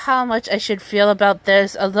don't know how much I should feel about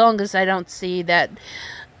this, as long as I don't see that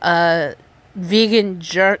vegan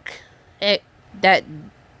jerk, that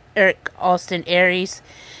Eric Austin Aries,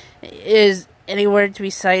 is anywhere to be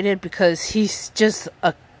cited, because he's just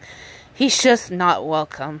not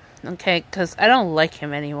welcome. Okay, because I don't like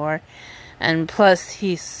him anymore. And plus,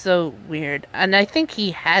 he's so weird. And I think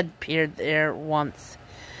he had appeared there once.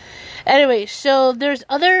 Anyway, so there's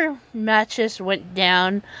other matches went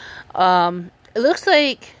down. It looks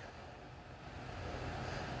like,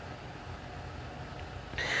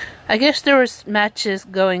 I guess there was matches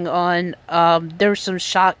going on. There was some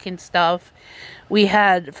shocking stuff. We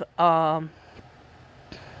had,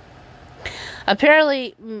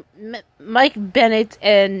 apparently, Mike Bennett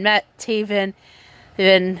and Matt Taven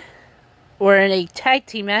were in a tag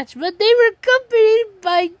team match, but they were accompanied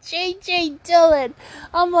by J.J. Dillon.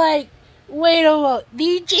 I'm like, wait a moment,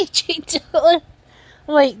 the J.J. Dillon?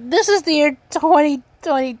 I'm like, this is the year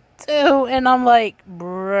 2022, and I'm like,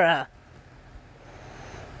 bruh.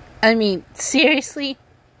 I mean, seriously?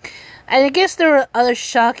 And I guess there were other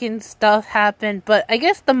shocking stuff happened, but I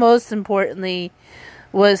guess the most importantly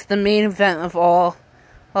was the main event of all,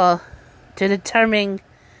 to determine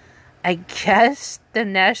I guess the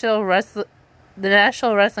National Wrestling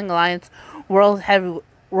Alliance World's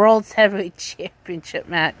Heavyweight Championship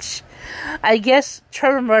match. I guess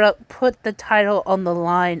Trevor Murdoch put the title on the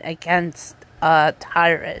line against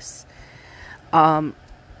Tyrus. Now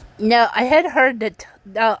I had heard that.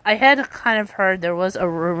 I had kind of heard there was a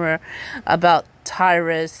rumor about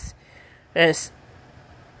Tyrus. What's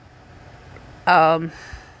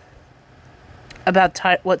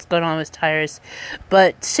going on with Tyrus,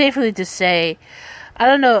 but safely to say, I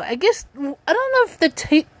don't know. I don't know if the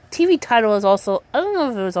TV title is also. I don't know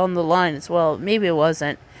if it was on the line as well. Maybe it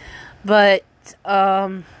wasn't, but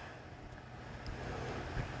I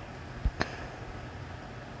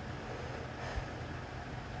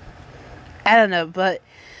don't know. But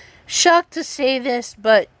shocked to say this,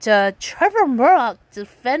 but Trevor Murdoch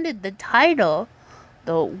defended the title,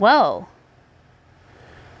 though well.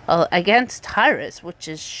 Against Tyrus, which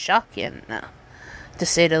is shocking, to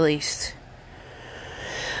say the least.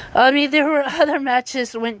 I mean, there were other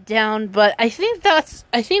matches went down, but I think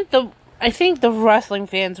the wrestling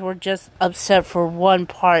fans were just upset for one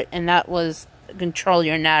part, and that was control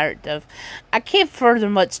your narrative. I can't further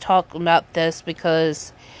much talk about this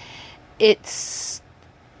because it's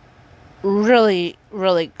really,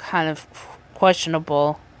 really kind of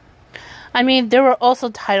questionable. I mean, there were also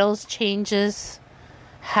titles changes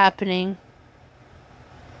happening,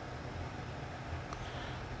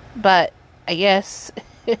 but I guess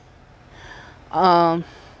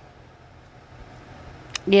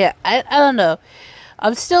yeah, I don't know.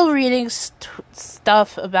 I'm still reading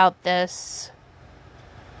stuff about this.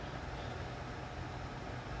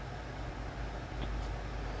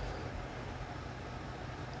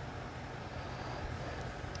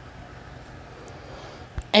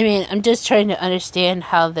 I mean, I'm just trying to understand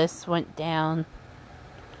how this went down.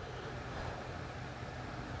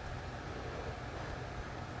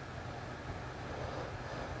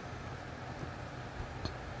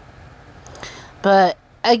 But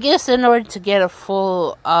I guess in order to get a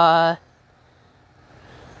full, I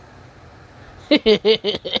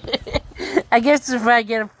guess if I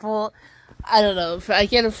get a full, I don't know, if I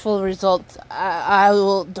get a full result, I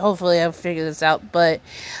will hopefully have figured this out. But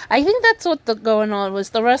I think that's what going on was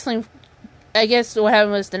the wrestling. I guess what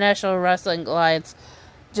happened was the National Wrestling Alliance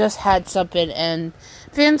just had something, and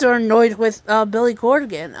fans are annoyed with Billy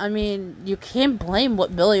Corgan. I mean, you can't blame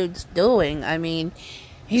what Billy's doing. I mean,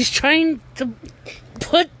 he's trying to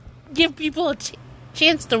give people a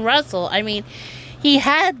chance to wrestle. I mean, he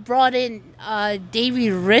had brought in Davey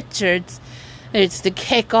Richards. It's to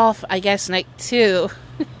kick off, I guess, night 2.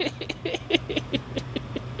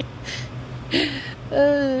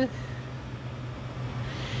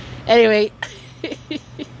 Anyway,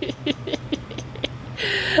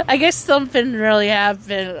 I guess something really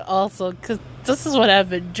happened also, because this is what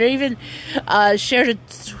happened. Draven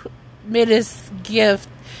made his gift,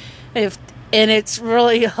 and it's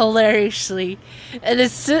really hilariously, and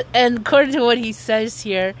according to what he says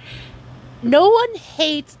here, no one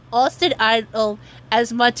hates Austin Idol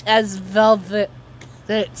as much as Velvet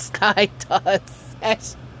Sky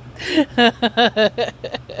does.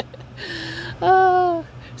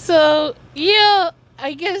 So yeah,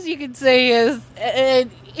 I guess you could say is, and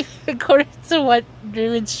according to what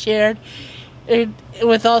Draven shared,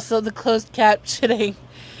 with also the closed captioning,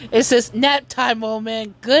 it says, "Nap time, old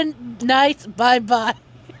man. Good night. Bye-bye."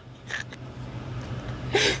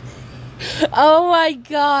 Oh my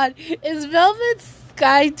god. Is Velvet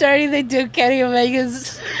Sky turning into Kenny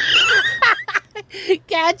Omega's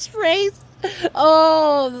catchphrase?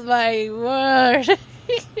 Oh my word.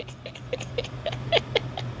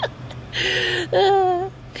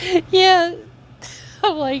 Yeah.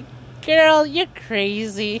 I'm like, girl, you're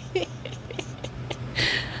crazy.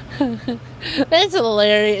 That's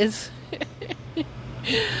hilarious.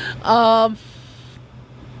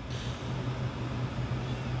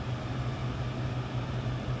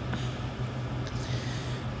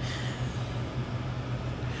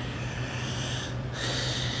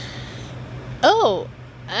 Oh,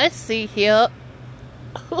 I see here.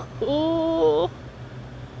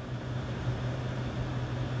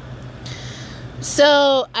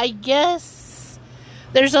 So, I guess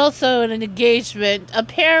there's also an engagement.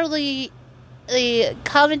 Apparently, the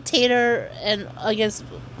commentator and I guess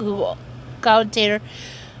commentator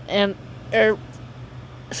and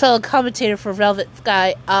fellow commentator for Velvet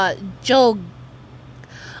Sky, Joe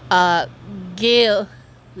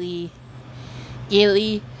Gailey,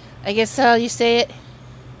 I guess how you say it,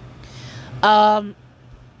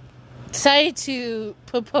 decided to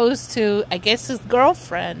propose to, I guess, his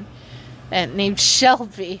girlfriend, named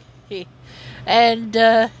Shelby. And,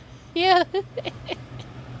 yeah.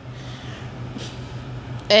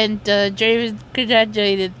 And Draven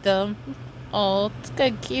congratulated them. Oh, it's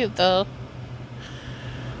kind of cute though.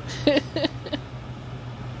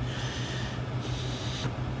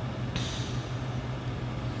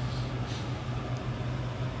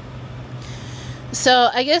 So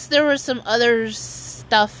I guess there was some other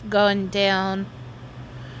stuff going down,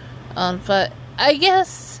 but I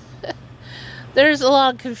guess there's a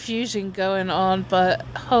lot of confusion going on. But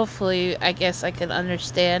hopefully, I guess I can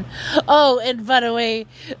understand. Oh, and by the way,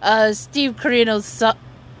 Steve Corino's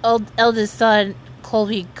eldest son,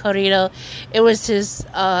 Colby Corino, it was his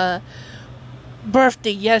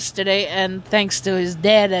birthday yesterday, and thanks to his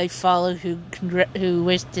dad, I followed who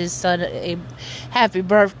wished his son a happy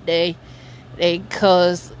birthday.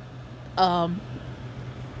 Because,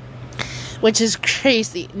 which is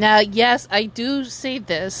crazy. Now, yes, I do say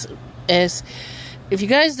this is, if you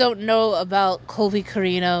guys don't know about Colby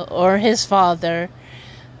Corino or his father,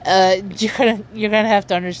 you're gonna have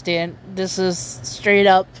to understand this is straight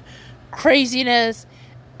up craziness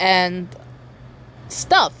and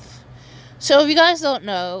stuff. So, if you guys don't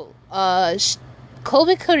know,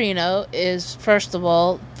 Colby Corino is, first of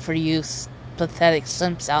all, for you pathetic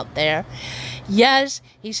simps out there, yes,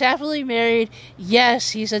 he's happily married.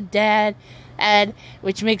 Yes, he's a dad, and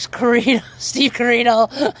which makes Steve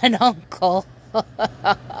Corino an uncle.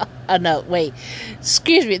 Oh, no, wait.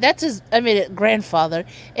 Excuse me. That's his. I mean, grandfather.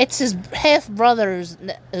 It's his half brother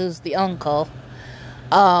who's the uncle.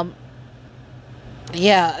 Yeah.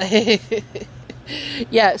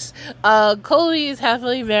 Yes. Colby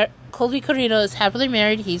Corino is happily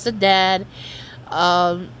married. He's a dad.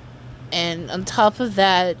 And on top of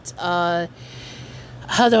that, how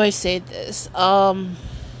do I say this? And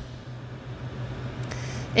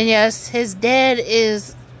yes, his dad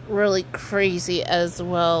is really crazy as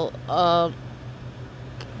well. Oh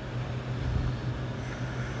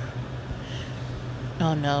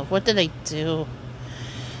no, what did I do?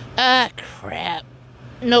 Ah, crap.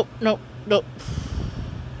 Nope.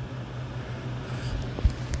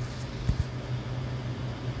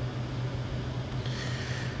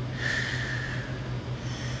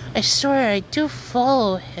 I swear I do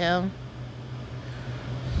follow him.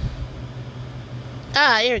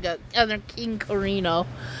 Ah, here we go. Other King Corino.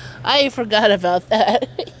 I forgot about that.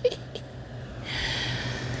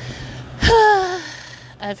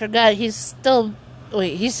 I forgot he's still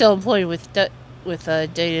employed with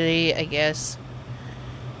WWE, I guess.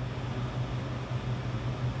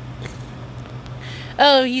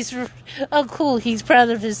 Oh, cool. He's proud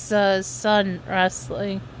of his son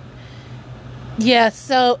wrestling. Yeah,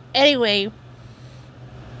 so, anyway.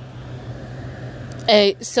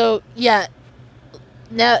 Yeah.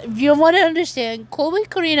 Now, if you want to understand, Colby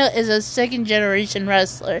Corino is a second-generation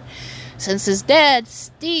wrestler, since his dad,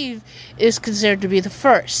 Steve, is considered to be the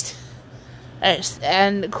first.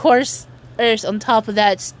 And, of course, on top of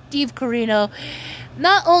that, Steve Corino,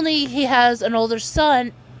 not only he has an older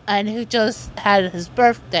son, and who just had his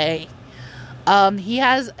birthday, he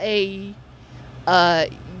has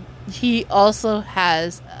he also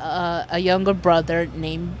has a younger brother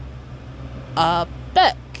named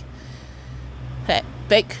Beck.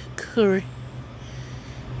 Beck Corino.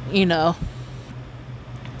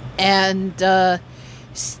 And the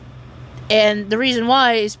reason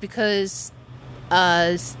why is because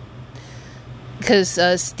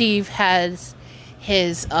Steve has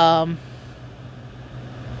his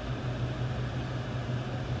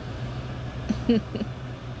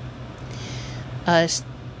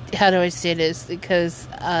how do I say this? Because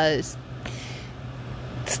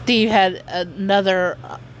Steve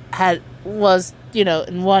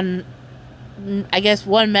in one, I guess,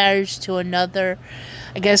 one marriage to another.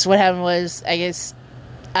 I guess what happened was, I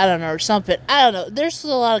don't know, or something. I don't know. There's a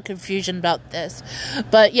lot of confusion about this.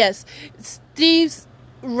 But yes, Steve's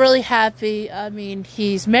really happy. I mean,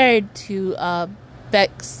 he's married to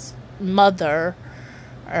Beck's mother.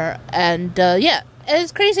 And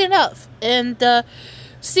it's crazy enough. And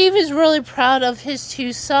Steve is really proud of his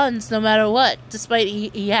two sons, no matter what. Despite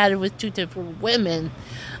he had it with two different women.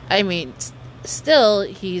 I mean, still,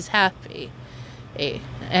 he's happy.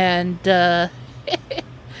 And,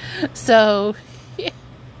 so...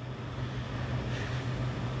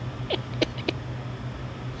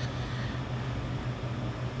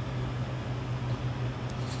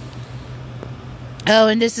 Oh,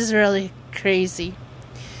 and this is really crazy.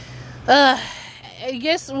 I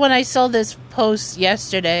guess when I saw this post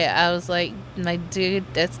yesterday, I was like, my dude,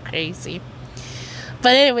 that's crazy.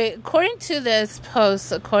 But anyway, according to this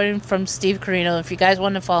post, according from Steve Corino, if you guys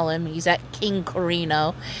want to follow him, he's at King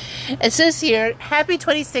Corino. It says here, happy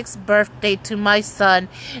 26th birthday to my son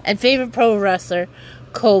and favorite pro wrestler,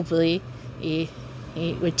 Colby.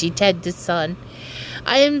 which he tagged his son.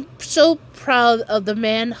 I am so proud of the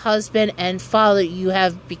man, husband, and father you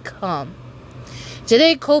have become.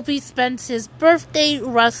 Today, Kobe spends his birthday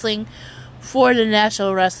wrestling for the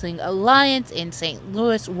National Wrestling Alliance in St.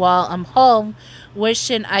 Louis while I'm home,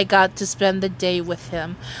 wishing I got to spend the day with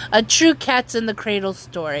him. A true cats in the cradle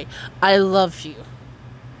story. I love you.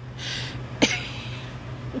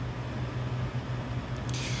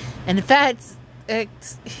 And in fact, I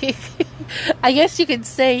guess you could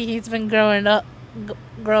say he's been growing up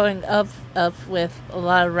with a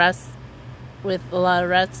lot of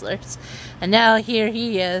wrestlers, and now here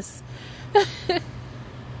he is.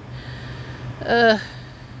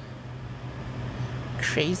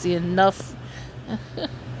 Crazy enough.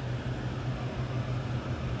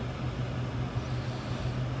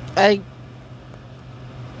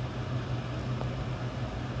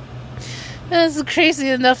 It's crazy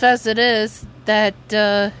enough as it is that,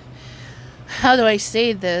 how do I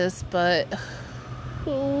say this, but,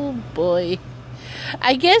 oh boy.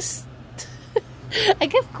 I guess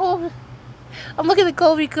Colby, I'm looking at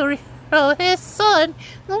Colby Corino, his son,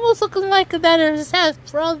 almost looking like that of his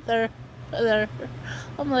half brother.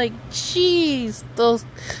 I'm like, jeez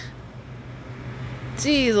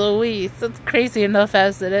Louise, that's crazy enough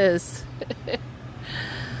as it is.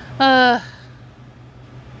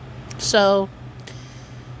 So,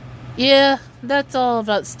 yeah, that's all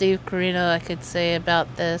about Steve Corino I could say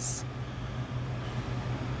about this.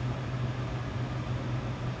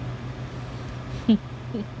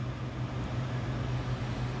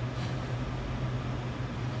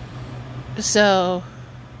 So,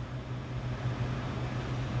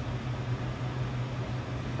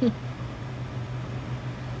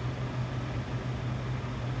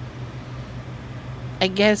 I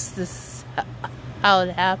guess this is how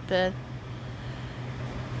it happened.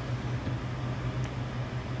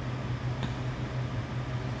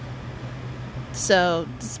 So,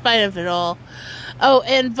 despite of it all. Oh,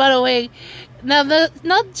 and by the way, now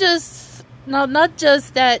not just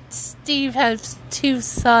that Steve has two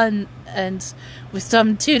sons and with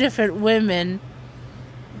some two different women,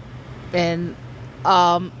 and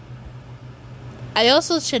I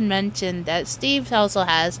also should mention that Steve also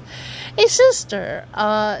has a sister,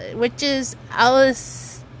 which is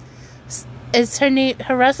Alice. Is her name?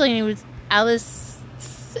 Her wrestling name is Alice.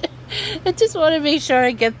 I just want to make sure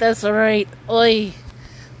I get this right. Oi,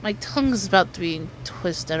 my tongue's about to be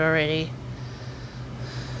twisted already.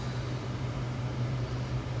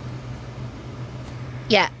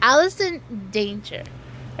 Yeah, Allison Danger.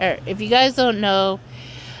 If you guys don't know,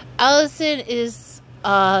 Allison is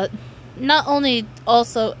not only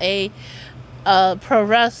also a pro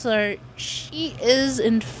wrestler, she is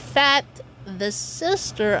in fact the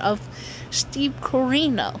sister of Steve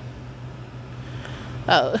Corino.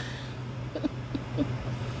 Oh.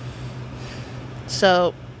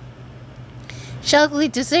 So, shockingly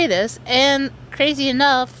to say this, and crazy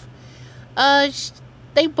enough,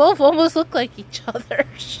 they both almost look like each other,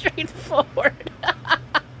 straightforward.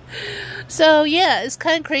 So, yeah, it's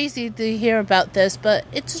kind of crazy to hear about this, but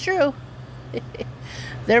it's true.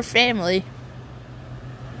 They're family.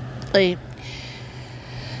 Like,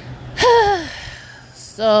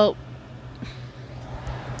 so,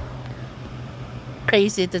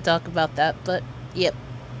 crazy to talk about that, but, yep.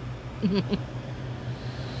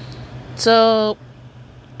 So,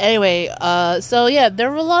 anyway, so yeah, there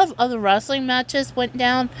were a lot of other wrestling matches went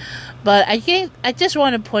down, but I just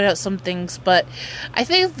want to point out some things, but I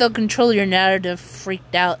think the Control Your Narrative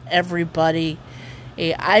freaked out everybody.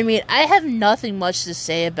 I mean, I have nothing much to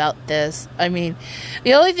say about this. I mean,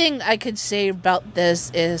 the only thing I could say about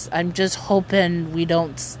this is I'm just hoping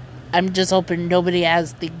nobody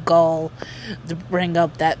has the gall to bring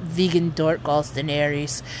up that vegan dork Austin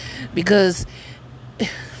Aries, because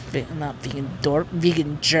not vegan dork,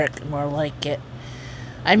 vegan jerk, more like it.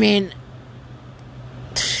 I mean,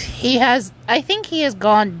 I think he has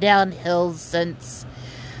gone downhill since,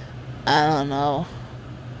 I don't know,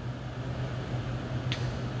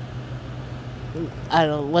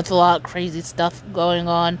 with a lot of crazy stuff going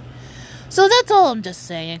on. So that's all I'm just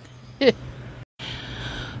saying.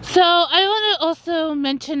 So I want to also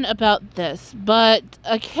mention about this, but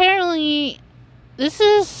apparently this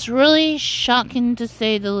is really shocking to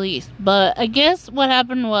say the least. But I guess what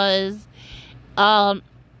happened was, AEW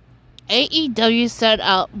sent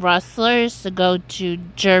out wrestlers to go to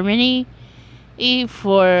Germany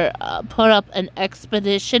for put up an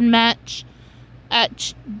expedition match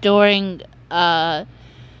during a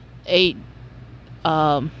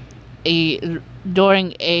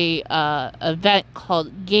event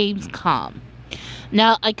called Gamescom.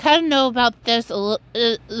 Now, I kind of know about this a little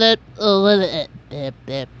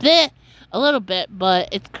bit, but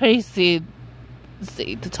it's crazy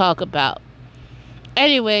to talk about.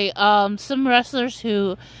 Anyway, some wrestlers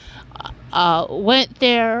who went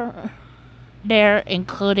there,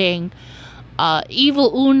 including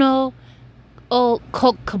Evil Uno,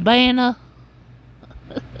 Colt Cabana,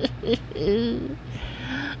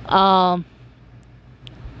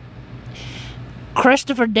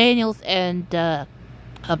 Christopher Daniels, and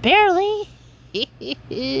apparently,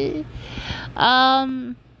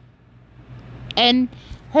 and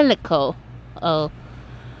Helico. Oh,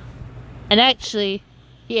 and actually,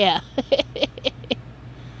 yeah.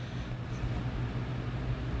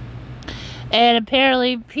 And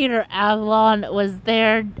apparently Peter Avalon was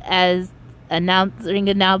there as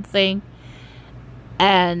announcing,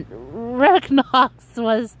 and Rick Knox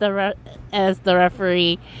was as the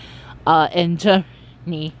referee in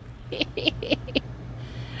Germany.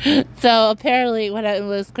 So apparently, when it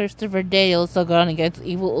was Christopher Daniels going against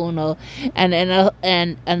Evil Uno, and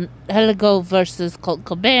Helico versus Colt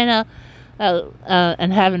Cabana,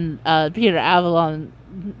 and having Peter Avalon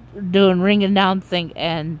doing ring announcing,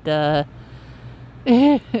 and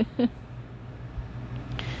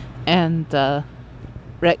and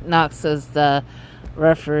Rick Knox as the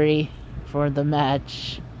referee for the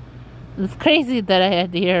match. It's crazy that I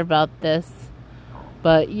had to hear about this,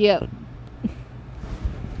 but yeah.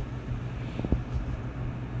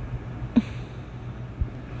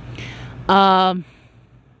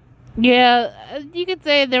 Yeah, you could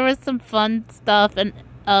say there was some fun stuff and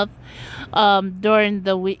during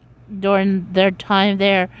the week, during their time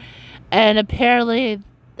there, and apparently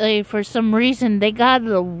for some reason they got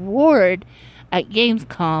an award at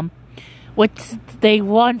Gamescom, which they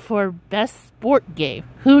won for best sport game.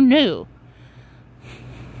 Who knew?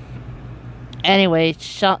 Anyway,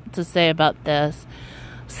 shot to say about this.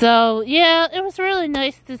 So yeah, it was really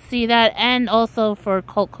nice to see that, and also for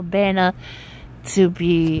Colt Cabana to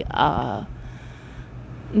be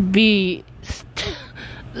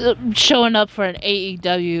showing up for an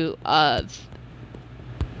AEW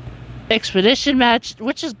Expedition match,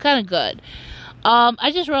 which is kind of good.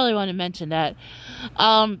 I just really want to mention that.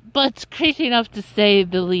 But it's crazy enough to say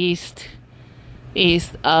the least.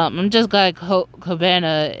 I'm just glad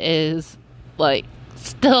Cabana is like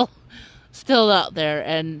still out there,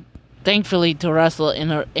 and thankfully to wrestle in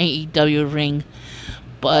an AEW ring.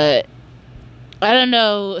 But I don't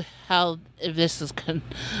know if this is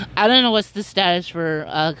I don't know what's the status for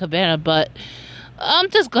Cabana, but I'm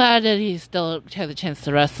just glad that he still had the chance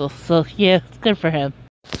to wrestle. So yeah, it's good for him.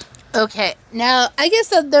 Okay, now I guess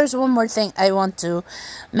that there's one more thing I want to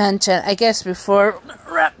mention. I guess before we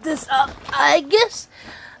wrap this up, I guess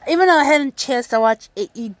even though I hadn't a chance to watch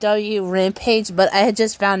AEW Rampage, but I had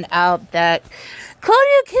just found out that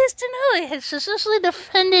Claudio Castagnoli has successfully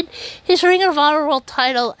defended his Ring of Honor World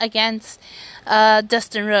title against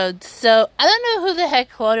Dustin Rhodes. So I don't know who the heck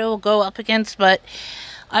Claudio will go up against, but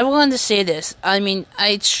I wanted to say this. I mean,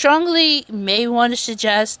 I strongly may want to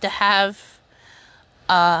suggest to have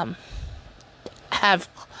Claudio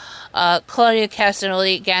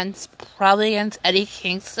Castagnoli probably against Eddie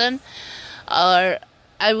Kingston, or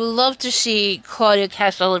I would love to see Claudio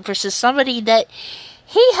Castagnoli versus somebody that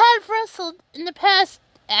he had wrestled in the past,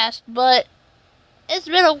 but it's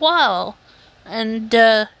been a while, and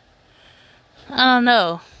I don't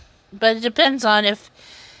know, but it depends on if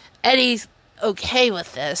Eddie's okay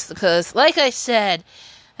with this, because like I said,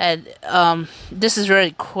 and this is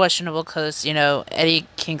very questionable because, you know, Eddie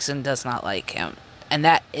Kingston does not like him, and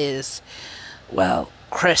that is, well,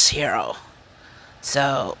 Chris Hero.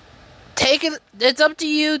 So it's up to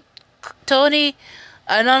you, Tony.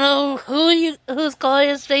 I don't know who's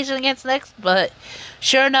Claudio's facing against next, but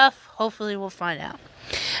sure enough, hopefully we'll find out.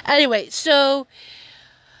 Anyway, so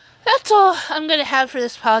that's all I'm going to have for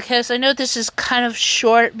this podcast. I know this is kind of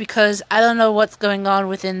short because I don't know what's going on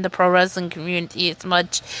within the pro wrestling community as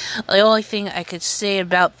much. The only thing I could say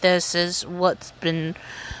about this is what's been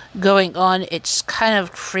going on. It's kind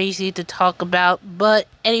of crazy to talk about, but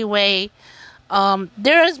anyway,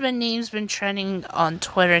 there has been names been trending on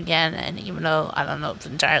Twitter again, and even though I don't know if it's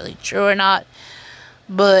entirely true or not,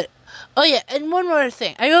 but oh yeah, and one more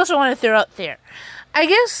thing I also want to throw out there. I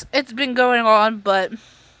guess it's been going on, but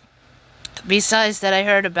besides that, I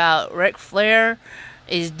heard about Ric Flair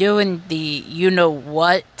is doing the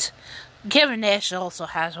you-know-what. Kevin Nash also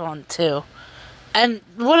has one, too. And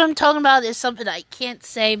what I'm talking about is something I can't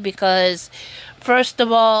say because, first of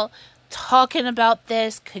all, talking about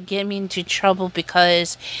this could get me into trouble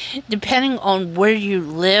because depending on where you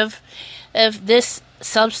live, if this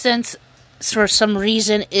substance for some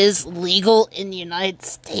reason is legal in the United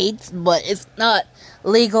States, but it's not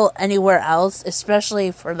legal anywhere else,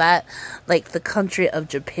 especially for that, like the country of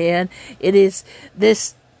Japan.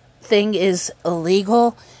 This thing is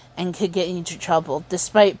illegal and could get you into trouble,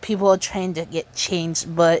 despite people trying to get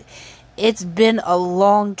changed, but it's been a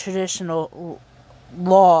long traditional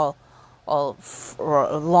law for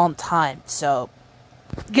a long time, so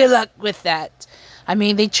good luck with that. I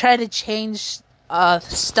mean, they try to change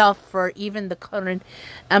stuff for even the current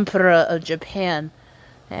emperor of Japan,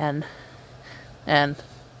 and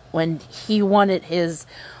when he wanted his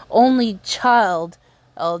only child,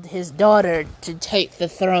 his daughter, to take the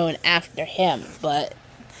throne after him, but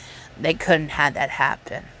they couldn't have that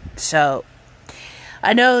happen. So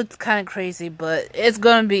I know it's kind of crazy, but it's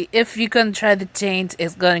gonna be, if you can try to change,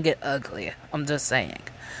 it's gonna get ugly. I'm just saying.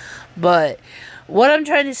 But what I'm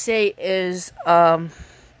trying to say is,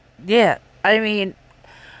 yeah, I mean,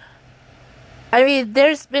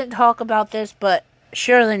 there's been talk about this, but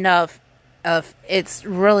surely enough, it's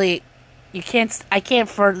really, I can't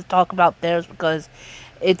further talk about theirs because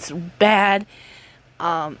it's bad.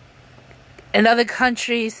 In other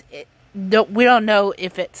countries, we don't know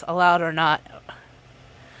if it's allowed or not.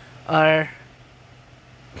 Or,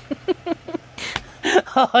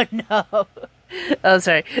 oh no. Oh,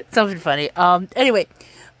 sorry. Something funny. Anyway,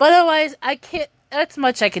 but otherwise, that's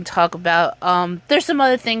much I can talk about. There's some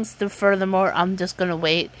other things furthermore. I'm just gonna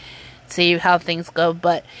wait, see how things go.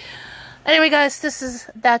 But anyway, guys,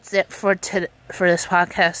 that's it for this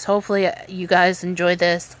podcast. Hopefully, you guys enjoy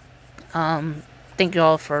this. Thank you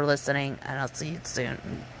all for listening, and I'll see you soon.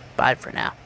 Bye for now.